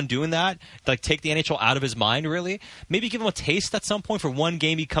focus on doing that, like take the NHL out of his mind, really. Maybe give him a taste at some point for one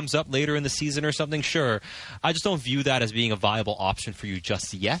game he comes up later in the season or something, sure. I just don't view that as being a viable option for you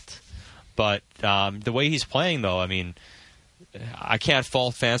just yet. But the way he's playing, though, I mean, I can't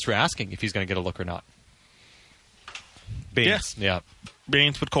fault fans for asking if he's going to get a look or not. Baines, yeah.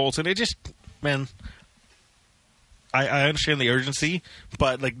 Baines with Colton. It just, man, I understand the urgency,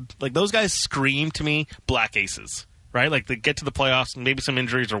 but like those guys scream to me black aces, right? Like they get to the playoffs and maybe some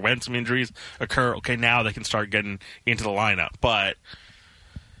injuries or when some injuries occur, okay, now they can start getting into the lineup. But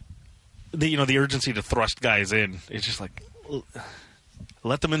the urgency to thrust guys in, it's just like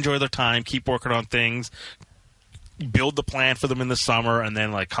let them enjoy their time, keep working on things, build the plan for them in the summer, and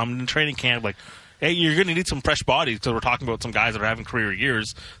then like come to training camp, like, hey, you're going to need some fresh bodies because we're talking about some guys that are having career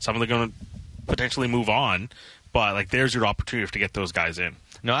years. Some of them are going to potentially move on. But, like, there's your opportunity to get those guys in.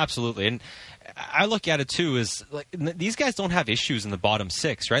 No, absolutely. And I look at it, too, as, like, these guys don't have issues in the bottom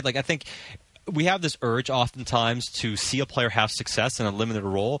six, right? Like, I think we have this urge oftentimes to see a player have success in a limited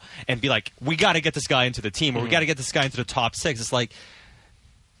role and be like, we got to get this guy into the team or we got to get this guy into the top six. It's like,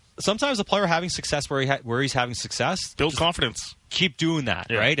 sometimes a player having success where he's having success. Build confidence. Keep doing that,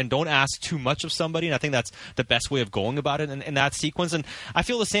 right? And don't ask too much of somebody. And I think that's the best way of going about it in that sequence. And I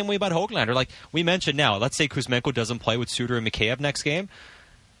feel the same way about Höglander. Like we mentioned now, let's say Kuzmenko doesn't play with Suter and Mikheyev next game.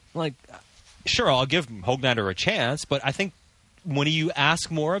 Like, sure, I'll give Höglander a chance, but I think when you ask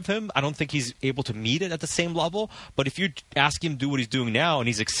more of him, I don't think he's able to meet it at the same level. But if you ask him to do what he's doing now and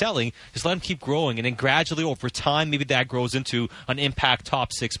he's excelling, just let him keep growing. And then gradually over time, maybe that grows into an impact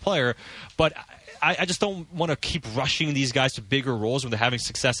top six player. But I just don't want to keep rushing these guys to bigger roles when they're having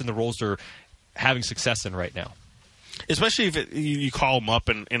success in the roles they're having success in right now. especially if you call them up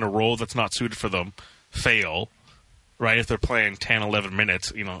in a role that's not suited for them, fail, right? If they're playing 10, 11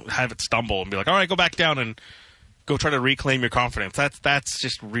 minutes, have it stumble and be like, all right, go back down and go try to reclaim your confidence. That's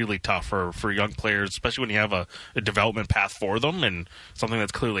just really tough for young players, especially when you have a development path for them and something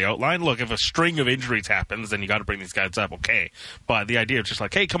that's clearly outlined. Look, if a string of injuries happens, then you got to bring these guys up, okay. But the idea of just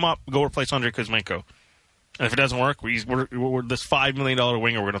like, hey, come up, go replace Andrei Kuzmenko. And if it doesn't work, we're this $5 million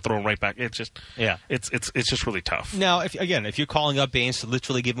winger. We're going to throw him right back. It's just it's just really tough. Now, if you're calling up Baines to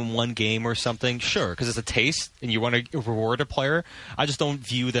literally give him one game or something, sure, because it's a taste and you want to reward a player. I just don't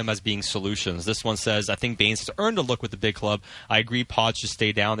view them as being solutions. This one says, I think Baines has earned a look with the big club. I agree Pods should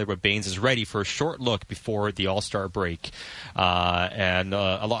stay down there, but Baines is ready for a short look before the All-Star break. And a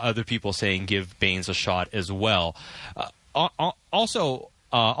lot of other people saying give Baines a shot as well. Also,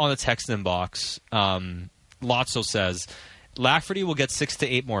 on the text inbox, Lotso says, Lafferty will get 6 to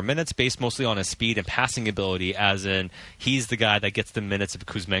 8 more minutes based mostly on his speed and passing ability, as in he's the guy that gets the minutes if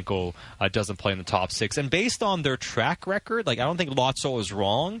Kuzmenko doesn't play in the top 6. And based on their track record, I don't think Lotso is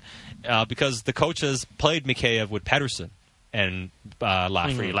wrong because the coaches played Mikheyev with Pettersson and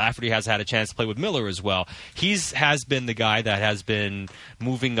Lafferty. Mm-hmm. Lafferty has had a chance to play with Miller as well. Has been the guy that has been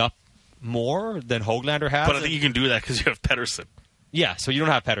moving up more than Höglander has. But I think you can do that because you have Pettersson. Yeah, so you don't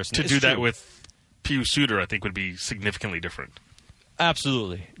have Pettersson. To do that with Pius Suter, I think, would be significantly different.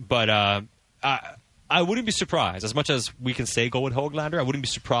 Absolutely. But I wouldn't be surprised. As much as we can say go with Höglander, I wouldn't be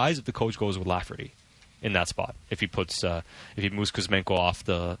surprised if the coach goes with Lafferty in that spot. If he moves Kuzmenko off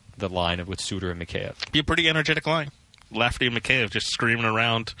the line with Suter and Mikheyev. Be a pretty energetic line. Lafferty and Mikheyev just screaming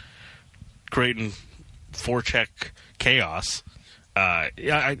around, creating forecheck chaos.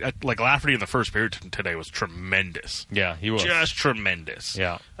 Like Lafferty in the first period today was tremendous. Yeah, he was just tremendous.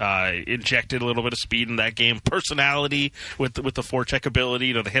 Yeah, injected a little bit of speed in that game, personality with the forecheck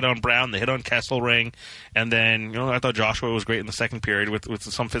ability. The hit on Brown, the hit on Kesselring, and then I thought Joshua was great in the second period with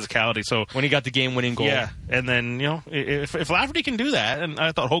some physicality. So when he got the game-winning goal, yeah, and then if Lafferty can do that, and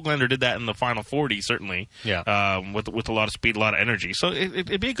I thought Höglander did that in the final 40 certainly. Yeah, with a lot of speed, a lot of energy. So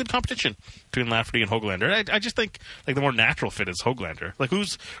it'd be a good competition between Lafferty and Höglander. I just think the more natural fit is Höglander. Like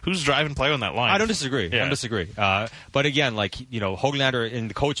who's driving play on that line? I don't disagree. Yeah. I don't disagree. But again, Höglander, and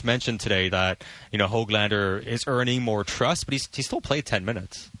the coach mentioned today that Höglander is earning more trust, but he still played 10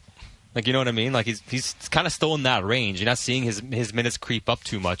 minutes. You know what I mean? He's kind of still in that range. You're not seeing his minutes creep up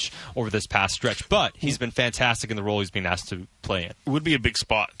too much over this past stretch, but he's been fantastic in the role he's been asked to play in. It would be a big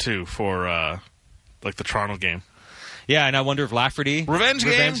spot too for the Toronto game. Yeah, and I wonder if Lafferty revenge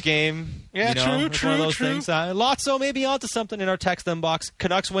game. Yeah, true. One of those things. Lotso may be onto something in our text inbox.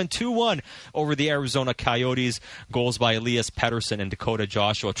 Canucks win 2-1 over the Arizona Coyotes. Goals by Elias Pettersson and Dakota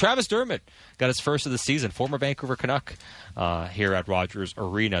Joshua. Travis Dermott got his first of the season. Former Vancouver Canuck here at Rogers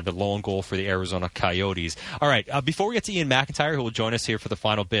Arena. The lone goal for the Arizona Coyotes. All right, before we get to Ian McIntyre, who will join us here for the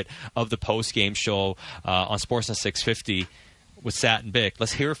final bit of the post-game show on Sportsnet 650 with Sat and Bick,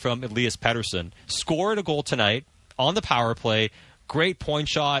 let's hear from Elias Pettersson. Scored a goal tonight on the power play. Great point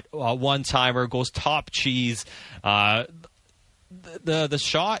shot, one-timer, goes top cheese. The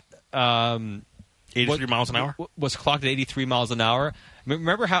shot 83 miles an hour? Was clocked at 83 miles an hour.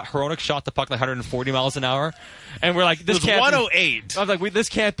 Remember how Hronek shot the puck 140 miles an hour? And we're like, this can't 108. I was like, this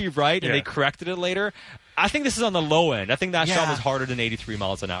can't be right, and they corrected it later. I think this is on the low end. I think that shot was harder than 83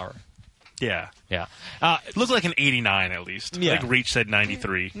 miles an hour. Yeah. It looked like an 89 at least. Yeah. Like Reach said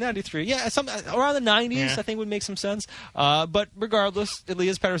 93. 93. Yeah, around the 90s I think would make some sense. But regardless,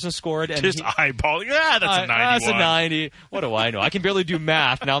 Elias Pettersson scored. And just eyeballing. Yeah, that's a 91. That's a 90. What do I know? I can barely do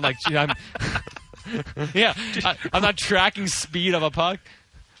math. Now I'm like, I'm not tracking speed of a puck.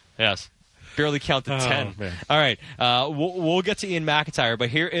 Yes. Barely counted 10. Man. All right. We'll get to Ian McIntyre, but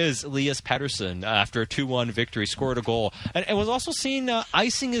here is Elias Pettersson after a 2-1 victory, scored a goal, and was also seen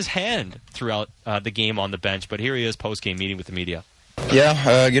icing his hand throughout the game on the bench. But here he is post-game meeting with the media.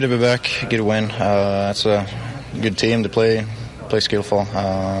 Yeah, good to be back, good to win. It's a good team to play skillful.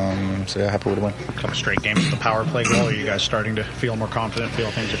 So yeah, happy with the win. A couple straight games with the power play goal. Are you guys starting to feel more confident, feel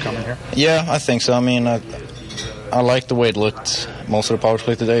things are coming here? Yeah, I think so. I mean, I like the way it looked most of the power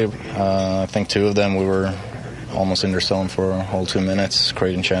play today. I think 2 of them we were almost in their zone for a whole 2 minutes,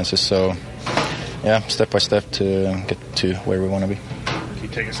 creating chances. So, yeah, step by step to get to where we want to be. Can you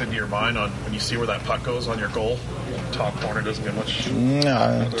take us into your mind on when you see where that puck goes on your goal? Top corner doesn't get much. No,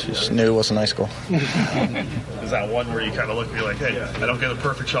 I just knew it was a nice goal. Is that one where you kind of look and you're like, hey, I don't get a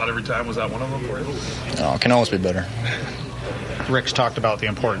perfect shot every time? Was that one of them for you? No, it can always be better. Rick's talked about the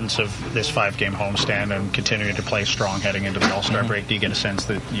importance of this 5-game homestand and continuing to play strong heading into the All-Star break. Do you get a sense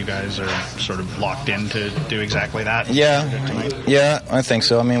that you guys are sort of locked in to do exactly that? Yeah, I think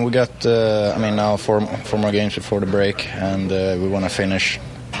so. I mean, we got now 4 more games before the break, and we want to finish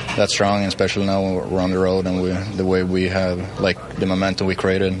that strong, and especially now when we're on the road and the way we have, like, the momentum we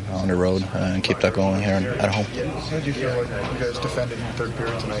created on the road, and keep that going here at home. How did you feel like you guys defended in the third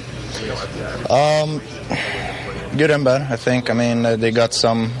period tonight? Good and bad, I think. I mean, they got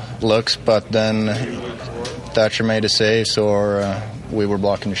some looks, but then Thatcher made the saves, or we were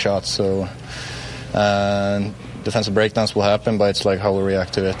blocking the shots. So defensive breakdowns will happen, but it's like how we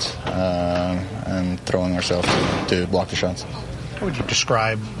react to it and throwing ourselves to block the shots. How would you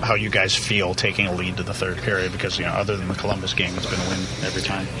describe how you guys feel taking a lead to the third period? Because, other than the Columbus game, it's been a win every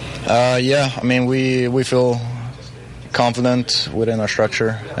time. Yeah, I mean, we feel confident within our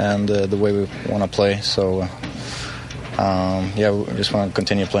structure and the way we want to play. So, we just want to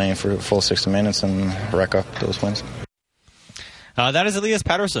continue playing for the full 60 minutes and rack up those wins. That is Elias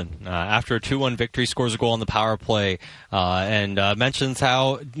Pettersson. After a 2-1 victory, scores a goal on the power play and mentions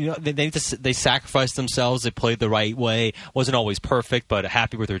how they sacrificed themselves. They played the right way. Wasn't always perfect, but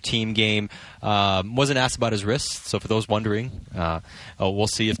happy with their team game. Wasn't asked about his wrist, so for those wondering, we'll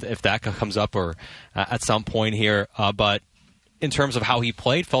see if that comes up or at some point here. But in terms of how he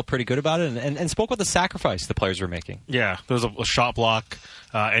played, felt pretty good about it and spoke about the sacrifice the players were making. Yeah, there was a shot block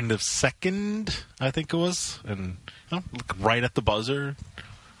end of second, I think it was, and right at the buzzer.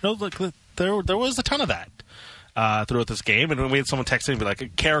 There was a ton of that throughout this game, and we had someone text in and be like, a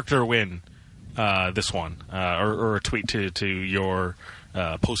character win this one, or a tweet to your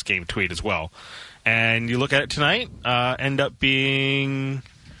post-game tweet as well. And you look at it tonight, end up being...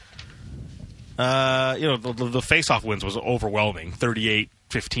 the face-off wins was overwhelming, 38-15,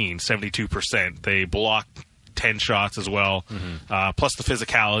 72%. They blocked 10 shots as well, plus the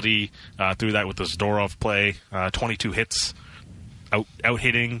physicality through that with the Zadorov play, 22 hits,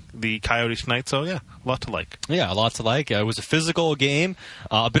 out-hitting the Coyotes tonight. So, yeah, a lot to like. Yeah, a lot to like. It was a physical game,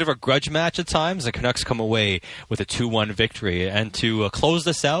 a bit of a grudge match at times. The Canucks come away with a 2-1 victory. And to close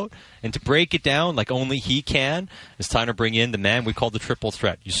this out and to break it down like only he can, it's time to bring in the man we call the triple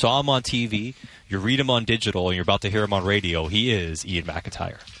threat. You saw him on TV, you read him on digital, and you're about to hear him on radio. He is Ian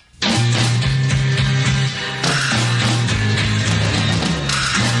McIntyre.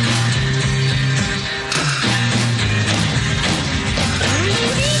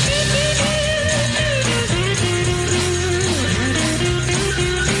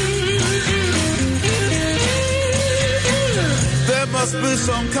 Must be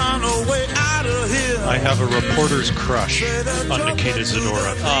some kind of way out of here. I have a reporter's crush on Nikita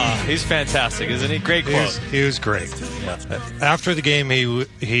Zadorov. He's fantastic, isn't he? Great quote. He was great. Yeah. After the game,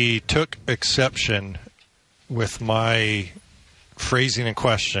 he took exception with my phrasing and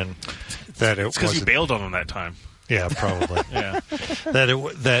question that it was because you bailed on him that time. Yeah, probably. Yeah,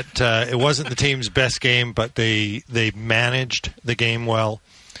 that it wasn't the team's best game, but they managed the game well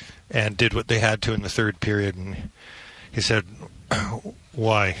and did what they had to in the third period. And he said,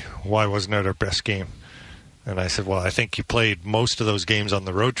 Why wasn't it our best game? And I said, well, I think you played most of those games on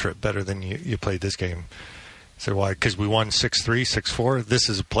the road trip better than you played this game. I said, why? Because we won 6-3, 6-4. This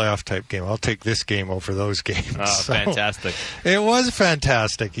is a playoff type game. I'll take this game over those games. Oh, so, fantastic. It was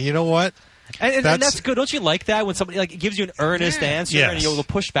fantastic. You know what? And that's good. Don't you like that when somebody gives you an earnest answer and you're able to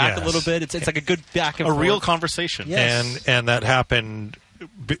push back a little bit? It's like a good back and forth. A real conversation. Yes. And that happened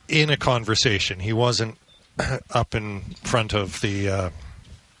in a conversation. He wasn't up in front of the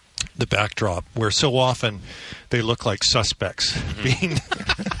backdrop, where so often they look like suspects being,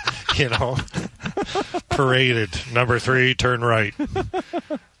 paraded. Number 3, turn right.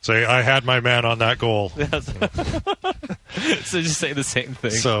 Say, I had my man on that goal. Yes. So just say the same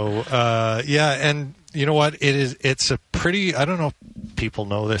thing. So, and you know what? It's a pretty, I don't know if people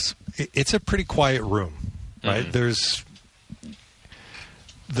know this, it's a pretty quiet room, right? Mm-hmm.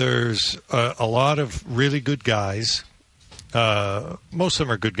 There's a lot of really good guys. Most of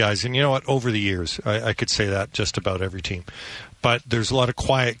them are good guys. And you know what? Over the years, I could say that just about every team. But there's a lot of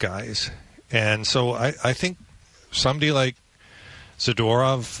quiet guys. And so I think somebody like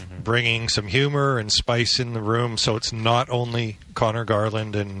Zadorov bringing some humor and spice in the room, so it's not only Connor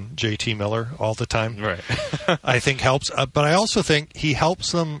Garland and JT Miller all the time. Right. I think helps. But I also think he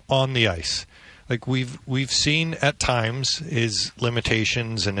helps them on the ice. Like we've seen at times his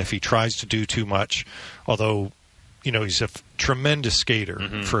limitations, and if he tries to do too much, although he's a tremendous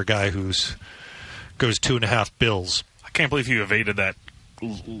skater for a guy goes 2.5 bills. I can't believe you evaded that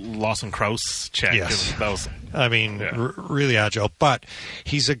Lawson Krause check. Yes, that was. Really agile, but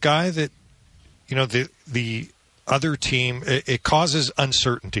he's a guy that the other team, it causes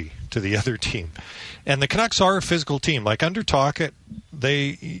uncertainty to the other team. And the Canucks are a physical team. Like under Tocchet,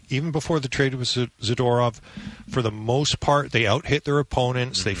 they, even before the trade with Zadorov, for the most part, they out-hit their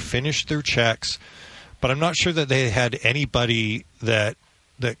opponents. Mm-hmm. They finished their checks. But I'm not sure that they had anybody that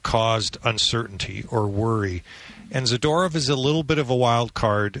caused uncertainty or worry. And Zadorov is a little bit of a wild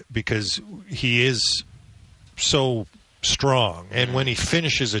card because he is so strong. And when he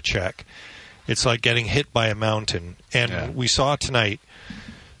finishes a check, it's like getting hit by a mountain. And we saw tonight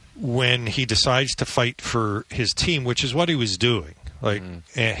when he decides to fight for his team, which is what he was doing. Like,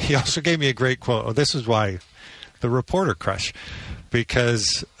 and he also gave me a great quote. Oh, this is why the reporter crush.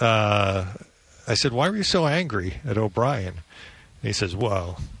 Because I said, why were you so angry at O'Brien? And he says,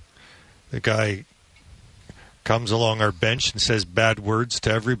 well, the guy comes along our bench and says bad words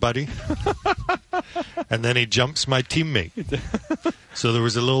to everybody. And then he jumps my teammate. So there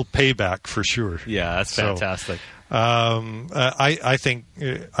was a little payback for sure. Yeah, that's fantastic. I think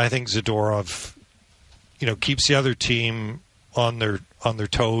Zadorov, keeps the other team on their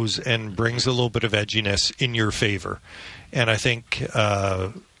toes and brings a little bit of edginess in your favor. And I think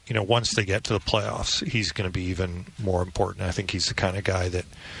once they get to the playoffs, he's going to be even more important. I think he's the kind of guy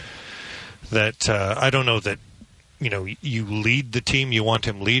that I don't know that you lead the team, you want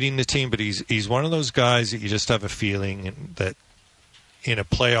him leading the team, but he's one of those guys that you just have a feeling that in a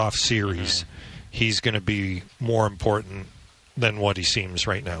playoff series, he's going to be more important than what he seems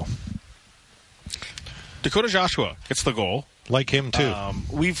right now. Dakota Joshua gets the goal. Like him too.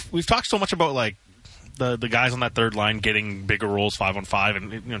 We've talked so much about like the guys on that third line getting bigger roles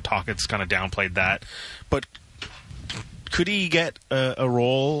 5-on-5, and Tocchet's kind of downplayed that, but could he get a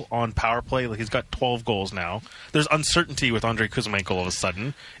role on power play? Like, he's got 12 goals now. There's uncertainty with Andrei Kuzmenko all of a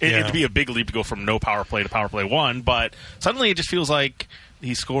sudden. It'd be a big leap to go from no power play to power play 1, but suddenly it just feels like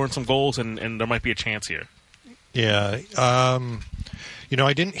he's scoring some goals and there might be a chance here. Yeah. I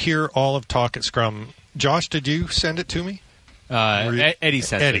didn't hear all of Tocchet scrum. Josh, did you send it to me? Eddie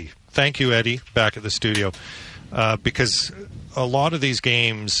sent it. Thank you, Eddie, back at the studio. Because a lot of these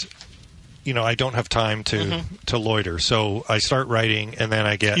games, I don't have time to loiter, so I start writing, and then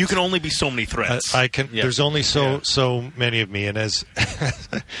I get. You can only be so many threats. I can. Yeah. There's only so many of me, and as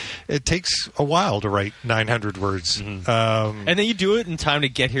it takes a while to write 900 words, and then you do it in time to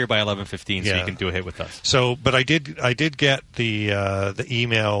get here by 11:15, so you can do a hit with us. So, but I did get the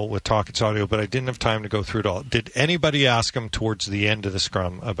email with Tocchet's audio, but I didn't have time to go through it all. Did anybody ask him towards the end of the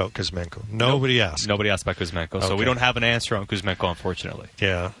scrum about Kuzmenko? Nobody asked. Nobody asked about Kuzmenko, so we don't have an answer on Kuzmenko, unfortunately.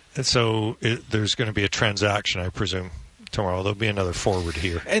 Yeah. So there's going to be a transaction, I presume, tomorrow. There'll be another forward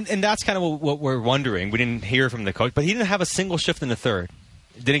here. And that's kind of what we're wondering. We didn't hear from the coach, but he didn't have a single shift in the third.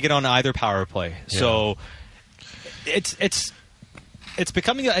 Didn't get on either power play. Yeah. So it's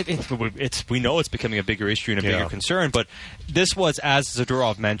becoming we know it's becoming a bigger issue and a bigger concern, but this was, as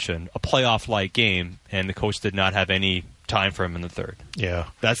Zadorov mentioned, a playoff-like game, and the coach did not have any time for him in the third. Yeah.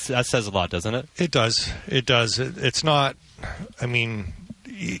 That says a lot, doesn't it? It does. It's not,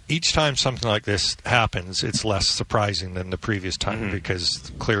 each time something like this happens, it's less surprising than the previous time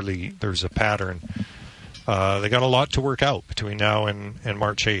because clearly there's a pattern. They got a lot to work out between now and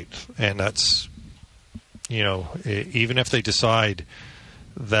March 8th, and that's, even if they decide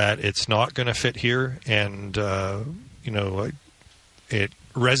that it's not going to fit here, and it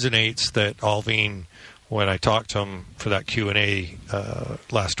resonates that Alvin, when I talked to him for that Q&A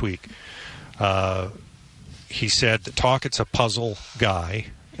last week, he said that Tocchet's a puzzle guy,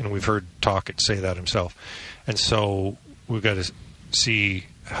 and we've heard Tocchet say that himself. And so we've got to see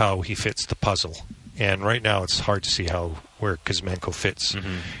how he fits the puzzle. And right now it's hard to see where Kuzmenko fits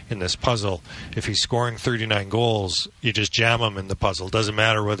in this puzzle. If he's scoring 39 goals, you just jam him in the puzzle. Doesn't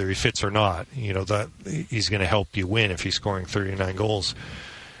matter whether he fits or not. That he's going to help you win if he's scoring 39 goals.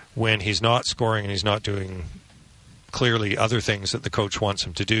 When he's not scoring and he's not doing clearly other things that the coach wants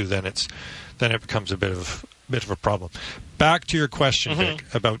him to do, then it becomes a bit of a problem. Back to your question, Vic,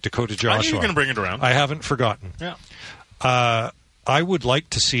 about Dakota Joshua. I knew you were going to bring it around. I haven't forgotten. Yeah. I would like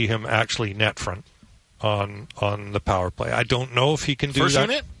to see him actually net front on the power play. I don't know if he can do First that.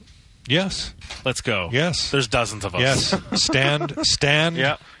 unit? Yes. Let's go. Yes. There's dozens of us. Yes. Stand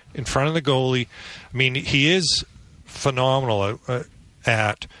in front of the goalie. He is phenomenal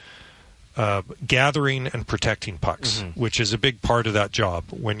at gathering and protecting pucks, which is a big part of that job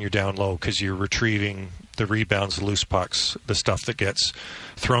when you're down low, because you're retrieving the rebounds, the loose pucks, the stuff that gets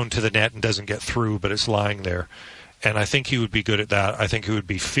thrown to the net and doesn't get through, but it's lying there. And I think he would be good at that. I think he would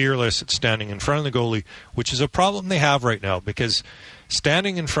be fearless at standing in front of the goalie, which is a problem they have right now, because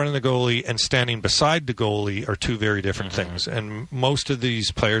standing in front of the goalie and standing beside the goalie are two very different things. And most of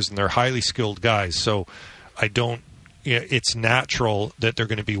these players, and they're highly skilled guys, so I don't. It's natural that they're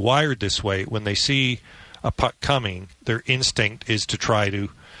going to be wired this way. When they see a puck coming, their instinct is to try to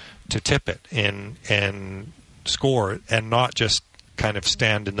tip it and score it, and not just kind of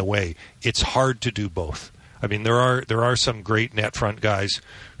stand in the way. It's hard to do both. I mean, there are some great net front guys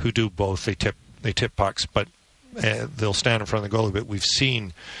who do both. They tip pucks, but they'll stand in front of the goalie. But we've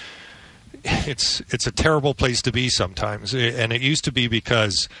seen it's a terrible place to be sometimes, and it used to be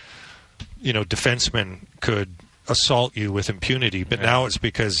because defensemen could assault you with impunity, but now it's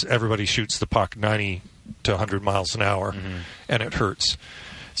because everybody shoots the puck 90 to 100 miles an hour, and it hurts.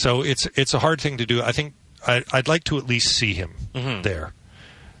 So it's a hard thing to do. I think I'd like to at least see him there.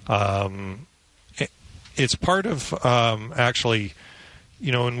 It's part of actually,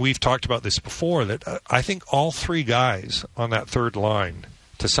 and we've talked about this before, that I think all three guys on that third line,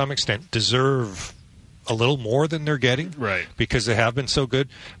 to some extent, deserve a little more than they're getting, right? Because they have been so good.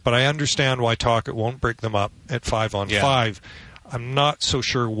 But I understand why Tocchet won't break them up at 5-on-5. I'm not so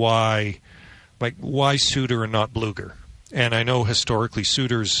sure why Suter and not Blueger. And I know historically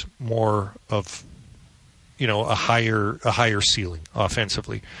Suter's more of a higher ceiling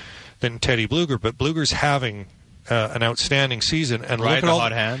offensively than Teddy Blueger, but Blueger's having an outstanding season, and look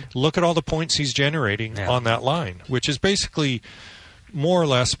at all the points he's generating on that line, which is basically more or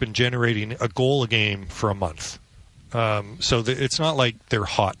less been generating a goal a game for a month. So it's not like they're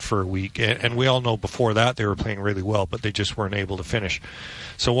hot for a week, and we all know before that they were playing really well, but they just weren't able to finish.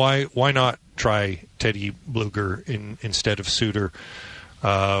 So why not try Teddy Blueger instead of Suter?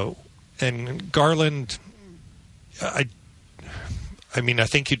 And Garland, I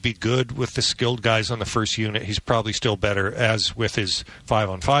think he'd be good with the skilled guys on the first unit. He's probably still better, as with his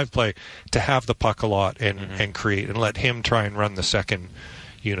 5-on-5 play, to have the puck a lot and create, and let him try and run the second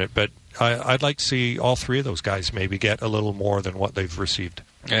unit. But I'd like to see all three of those guys maybe get a little more than what they've received.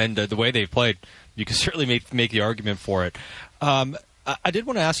 And the way they've played, you can certainly make the argument for it. I did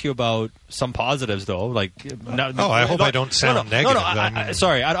want to ask you about some positives, though. I hope I don't sound negative.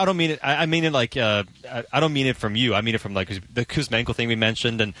 Sorry, I don't mean it. I mean it like I don't mean it from you. I mean it from the Kuzmenko thing we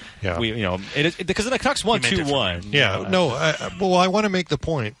mentioned, and because the Canucks won 2-1. I want to make the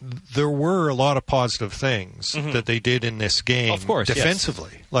point. There were a lot of positive things that they did in this game, of course,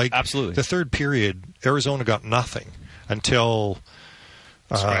 defensively. Yes. Absolutely, the third period, Arizona got nothing until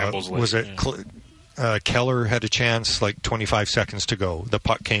Keller had a chance, 25 seconds to go. The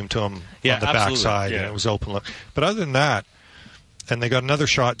puck came to him on the backside, and it was open look. But other than that, and they got another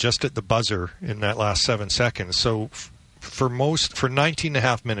shot just at the buzzer in that last 7 seconds. So for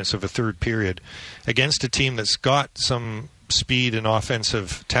 19.5 minutes of a third period, against a team that's got some speed and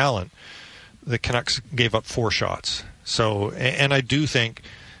offensive talent, the Canucks gave up 4 shots. So, and I do think,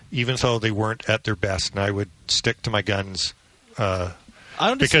 even though they weren't at their best, and I would stick to my guns,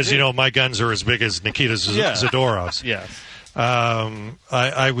 because my guns are as big as Nikita Zadorov's. Yes.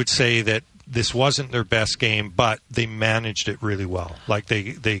 I would say that this wasn't their best game, but they managed it really well.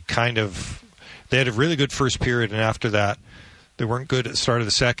 They had a really good first period, and after that, they weren't good at the start of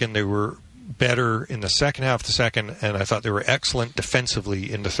the second. They were better in the second half of the second, and I thought they were excellent defensively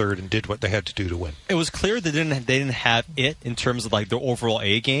in the third and did what they had to do to win. It was clear they didn't have it in terms of their overall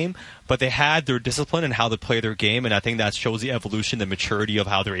A game, but they had their discipline and how to play their game, and I think that shows the evolution, the maturity of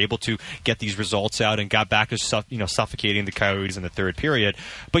how they're able to get these results out and got back to suffocating the Coyotes in the third period.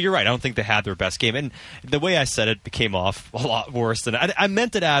 But you're right, I don't think they had their best game, and the way I said it came off a lot worse than I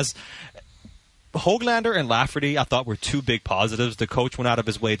meant it as. Höglander and Lafferty, I thought, were two big positives. The coach went out of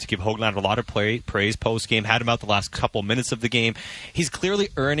his way to give Höglander a lot of praise post-game, had him out the last couple minutes of the game. He's clearly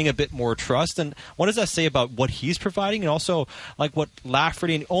earning a bit more trust. And what does that say about what he's providing and also what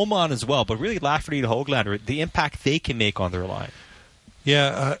Lafferty and Oman as well, but really Lafferty and Höglander, the impact they can make on their line?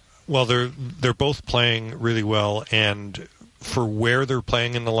 Yeah, well, they're both playing really well, and for where they're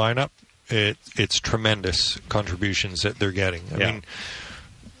playing in the lineup, it's tremendous contributions that they're getting. I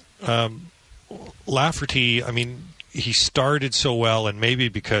mean, Lafferty, he started so well, and maybe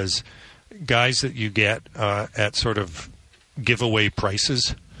because guys that you get at sort of giveaway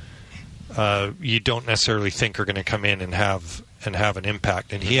prices, you don't necessarily think are going to come in and have an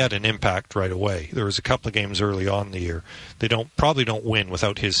impact. And he had an impact right away. There was a couple of games early on in the year. They probably don't win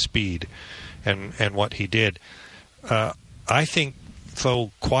without his speed and what he did. I think,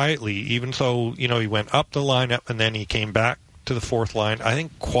 though, quietly, even though he went up the lineup and then he came back to the fourth line, I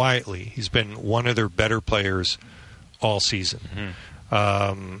think quietly he's been one of their better players all season.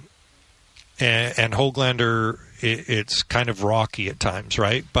 And Höglander, it's kind of rocky at times,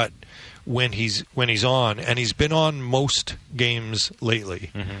 right? But when he's on, and he's been on most games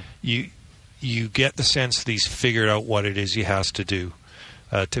lately, you get the sense that he's figured out what it is he has to do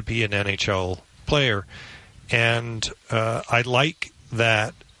to be an NHL player. And I like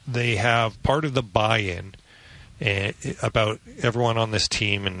that they have part of the buy-in about everyone on this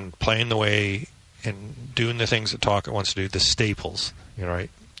team and playing the way and doing the things that Tocchet wants to do, the staples, right?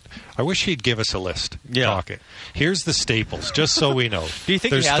 I wish he'd give us a list. Yeah. Tocchet. Here's the staples, just so we know. Do you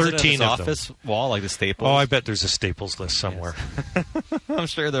think there's he has 13 it in his of office them. wall, like the staples? Oh, I bet there's a staples list somewhere. I'm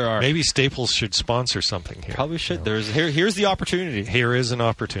sure there are. Maybe Staples should sponsor something here. Probably should. Here's the opportunity. Here is an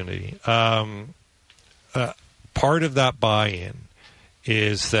opportunity. Part of that buy-in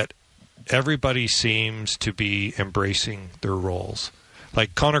is that everybody seems to be embracing their roles.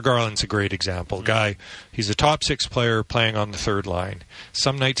 Like Connor Garland's a great example. Guy, he's a top 6 player playing on the third line.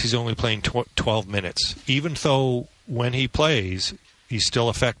 Some nights he's only playing 12 minutes. Even though when he plays, he's still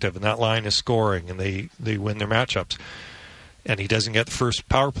effective, and that line is scoring, and they win their matchups. And he doesn't get the first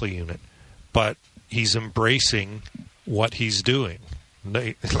power play unit. But he's embracing what he's doing.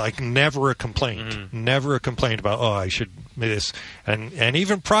 Like never a complaint. Never a complaint about, I should this. And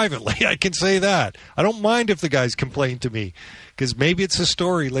even privately, I can say that. I don't mind if the guys complain to me, because maybe it's a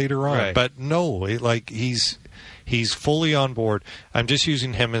story later on. Right. But no, he's fully on board. I'm just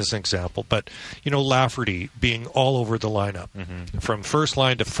using him as an example. But, Lafferty being all over the lineup, from first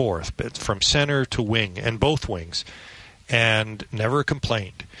line to fourth, but from center to wing, and both wings, and never a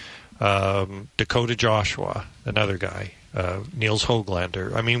complaint. Dakota Joshua, another guy. Niels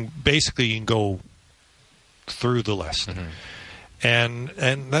Höglander. I mean, basically you can go through the list. And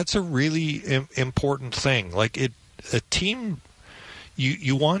that's a really important thing. Like a team,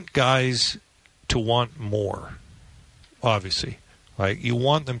 you want guys to want more, obviously. Like you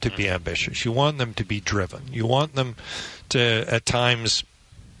want them to be ambitious. You want them to be driven. You want them to, at times,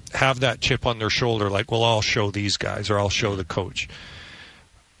 have that chip on their shoulder, like, well, I'll show these guys, or I'll show the coach.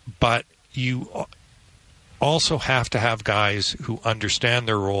 But you also have to have guys who understand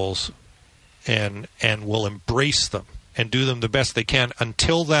their roles and will embrace them and do them the best they can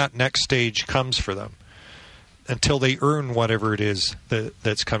until that next stage comes for them, until they earn whatever it is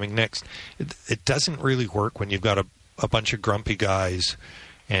that's coming next. It doesn't really work when you've got a bunch of grumpy guys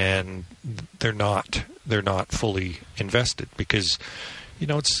and they're not fully invested, because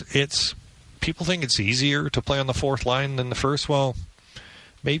it's people think it's easier to play on the fourth line than the first. Well,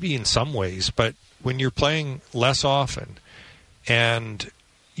 maybe in some ways, but when you're playing less often and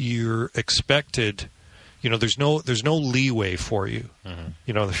you're expected, there's no leeway for you.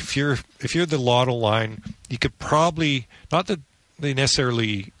 If you're the Lotto line, you could probably, not that they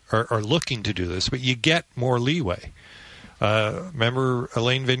necessarily are looking to do this, but you get more leeway. Remember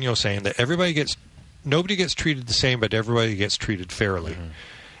Alain Vigneault saying that nobody gets treated the same, but everybody gets treated fairly.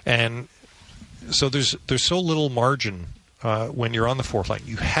 And so there's so little margin when you're on the fourth line.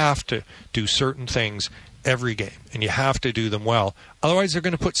 You have to do certain things every game, and you have to do them well. Otherwise, they're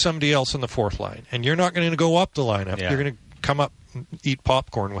going to put somebody else on the fourth line, and you're not going to go up the lineup. Yeah. You're going to come up and eat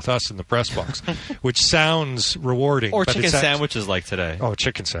popcorn with us in the press box, which sounds rewarding. Or but chicken sandwiches like today. Oh,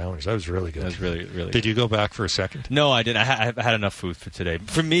 chicken sandwich. That was really good. That was really, really Did good. you go back for a second? No, I didn't. I had enough food for today.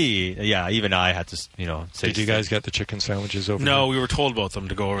 For me, yeah, even I had to, say. Did you guys get the chicken sandwiches over No, here? we were told about them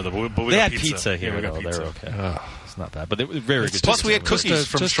to go over them. But we They got had pizza here, we got though. pizza. They were okay. It's not bad, but they were very good. Plus, we had cookies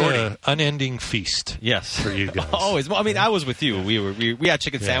from Shorty. An unending feast. Yes, for you guys. Always. Well, I mean, I was with you. We had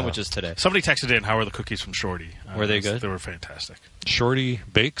chicken sandwiches today. Somebody texted in, how are the cookies from Shorty? Were they good? They were fantastic. Shorty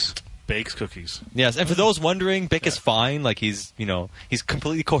bakes cookies. Yes, and for those wondering, Bick is fine. Like he's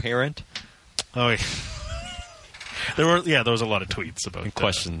completely coherent. Oh, yeah. There was a lot of tweets about and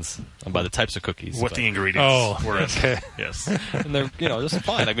questions about the types of cookies, what the ingredients were. Okay. Yes, and they're just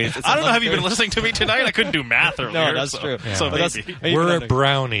fine. I mean, it's I don't know. Have you been listening to me tonight? I couldn't do math earlier. No, that's true. Yeah. So maybe we're at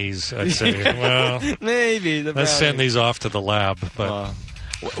brownies. I'd say. Well, maybe let's send these off to the lab. But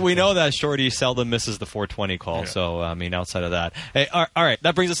we know that Shorty seldom misses the 420 call. Yeah. So I mean, outside of that, hey, all right,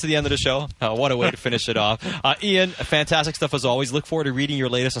 that brings us to the end of the show. What a way to finish it off, Ian. Fantastic stuff as always. Look forward to reading your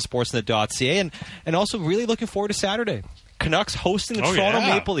latest on Sportsnet.ca, and also really looking forward to Saturday. Canucks hosting the Toronto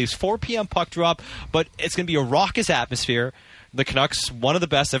Maple Leafs, 4 p.m. puck drop, but it's going to be a raucous atmosphere. The Canucks, one of the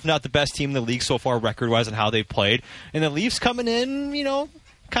best, if not the best team in the league so far record-wise and how they've played. And the Leafs coming in,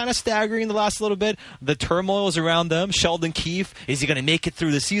 kind of staggering the last little bit. The turmoil is around them. Sheldon Keefe, is he going to make it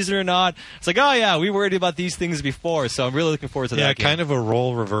through the season or not? It's like, oh, yeah, we worried about these things before, so I'm really looking forward to that. Yeah, game. kind of a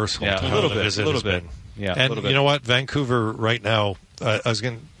role reversal. Yeah, to a little bit. Yeah, and you know what? Vancouver right now, I was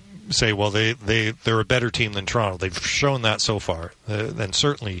going to say, well, they're a better team than Toronto. They've shown that so far, and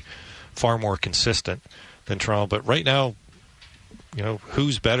certainly far more consistent than Toronto. But right now,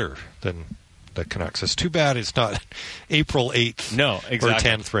 who's better than the Canucks? It's too bad it's not April 8th exactly. or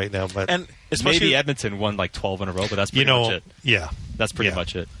 10th right now. But and Maybe Edmonton won like 12 in a row, but that's pretty much it. Yeah. That's pretty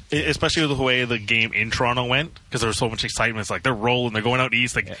much it. Especially the way the game in Toronto went, because there was so much excitement. It's like they're rolling, they're going out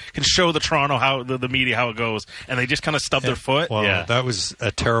east. They can show the Toronto how the media how it goes, and they just kind of stubbed their foot. Well, that was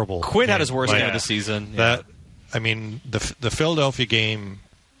a terrible. Quinn game. had his worst game of the season. I mean, the Philadelphia game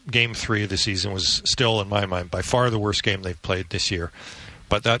 3 of the season was still, in my mind, by far the worst game they've played this year.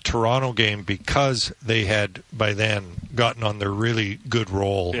 But that Toronto game, because they had by then gotten on their really good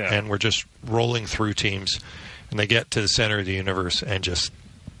roll and were just rolling through teams, and they get to the center of the universe and just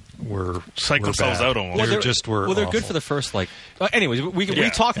psych themselves out almost. They're good for the first anyways, we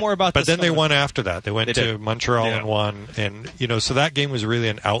talk more about but this. But then they won after that. They went to Montreal and won, and so that game was really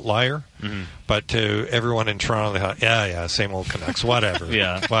an outlier. Mm-hmm. But to everyone in Toronto, they thought, same old Canucks, whatever.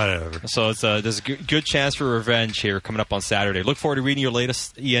 Whatever. So there's a good chance for revenge here coming up on Saturday. Look forward to reading your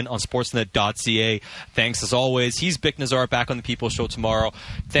latest, Ian, on sportsnet.ca. Thanks as always. He's Bick Nazar, back on the People's Show tomorrow.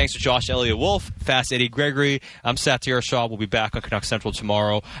 Thanks to Josh Elliott Wolf, Fast Eddie Gregory. I'm Satyar Shah. We'll be back on Canucks Central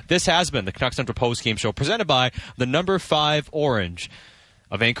tomorrow. This has been the Canucks Central Postgame Show, presented by the number 5 Orange,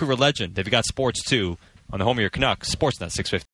 a Vancouver legend. They've got sports too on the home of your Canucks, Sportsnet 650.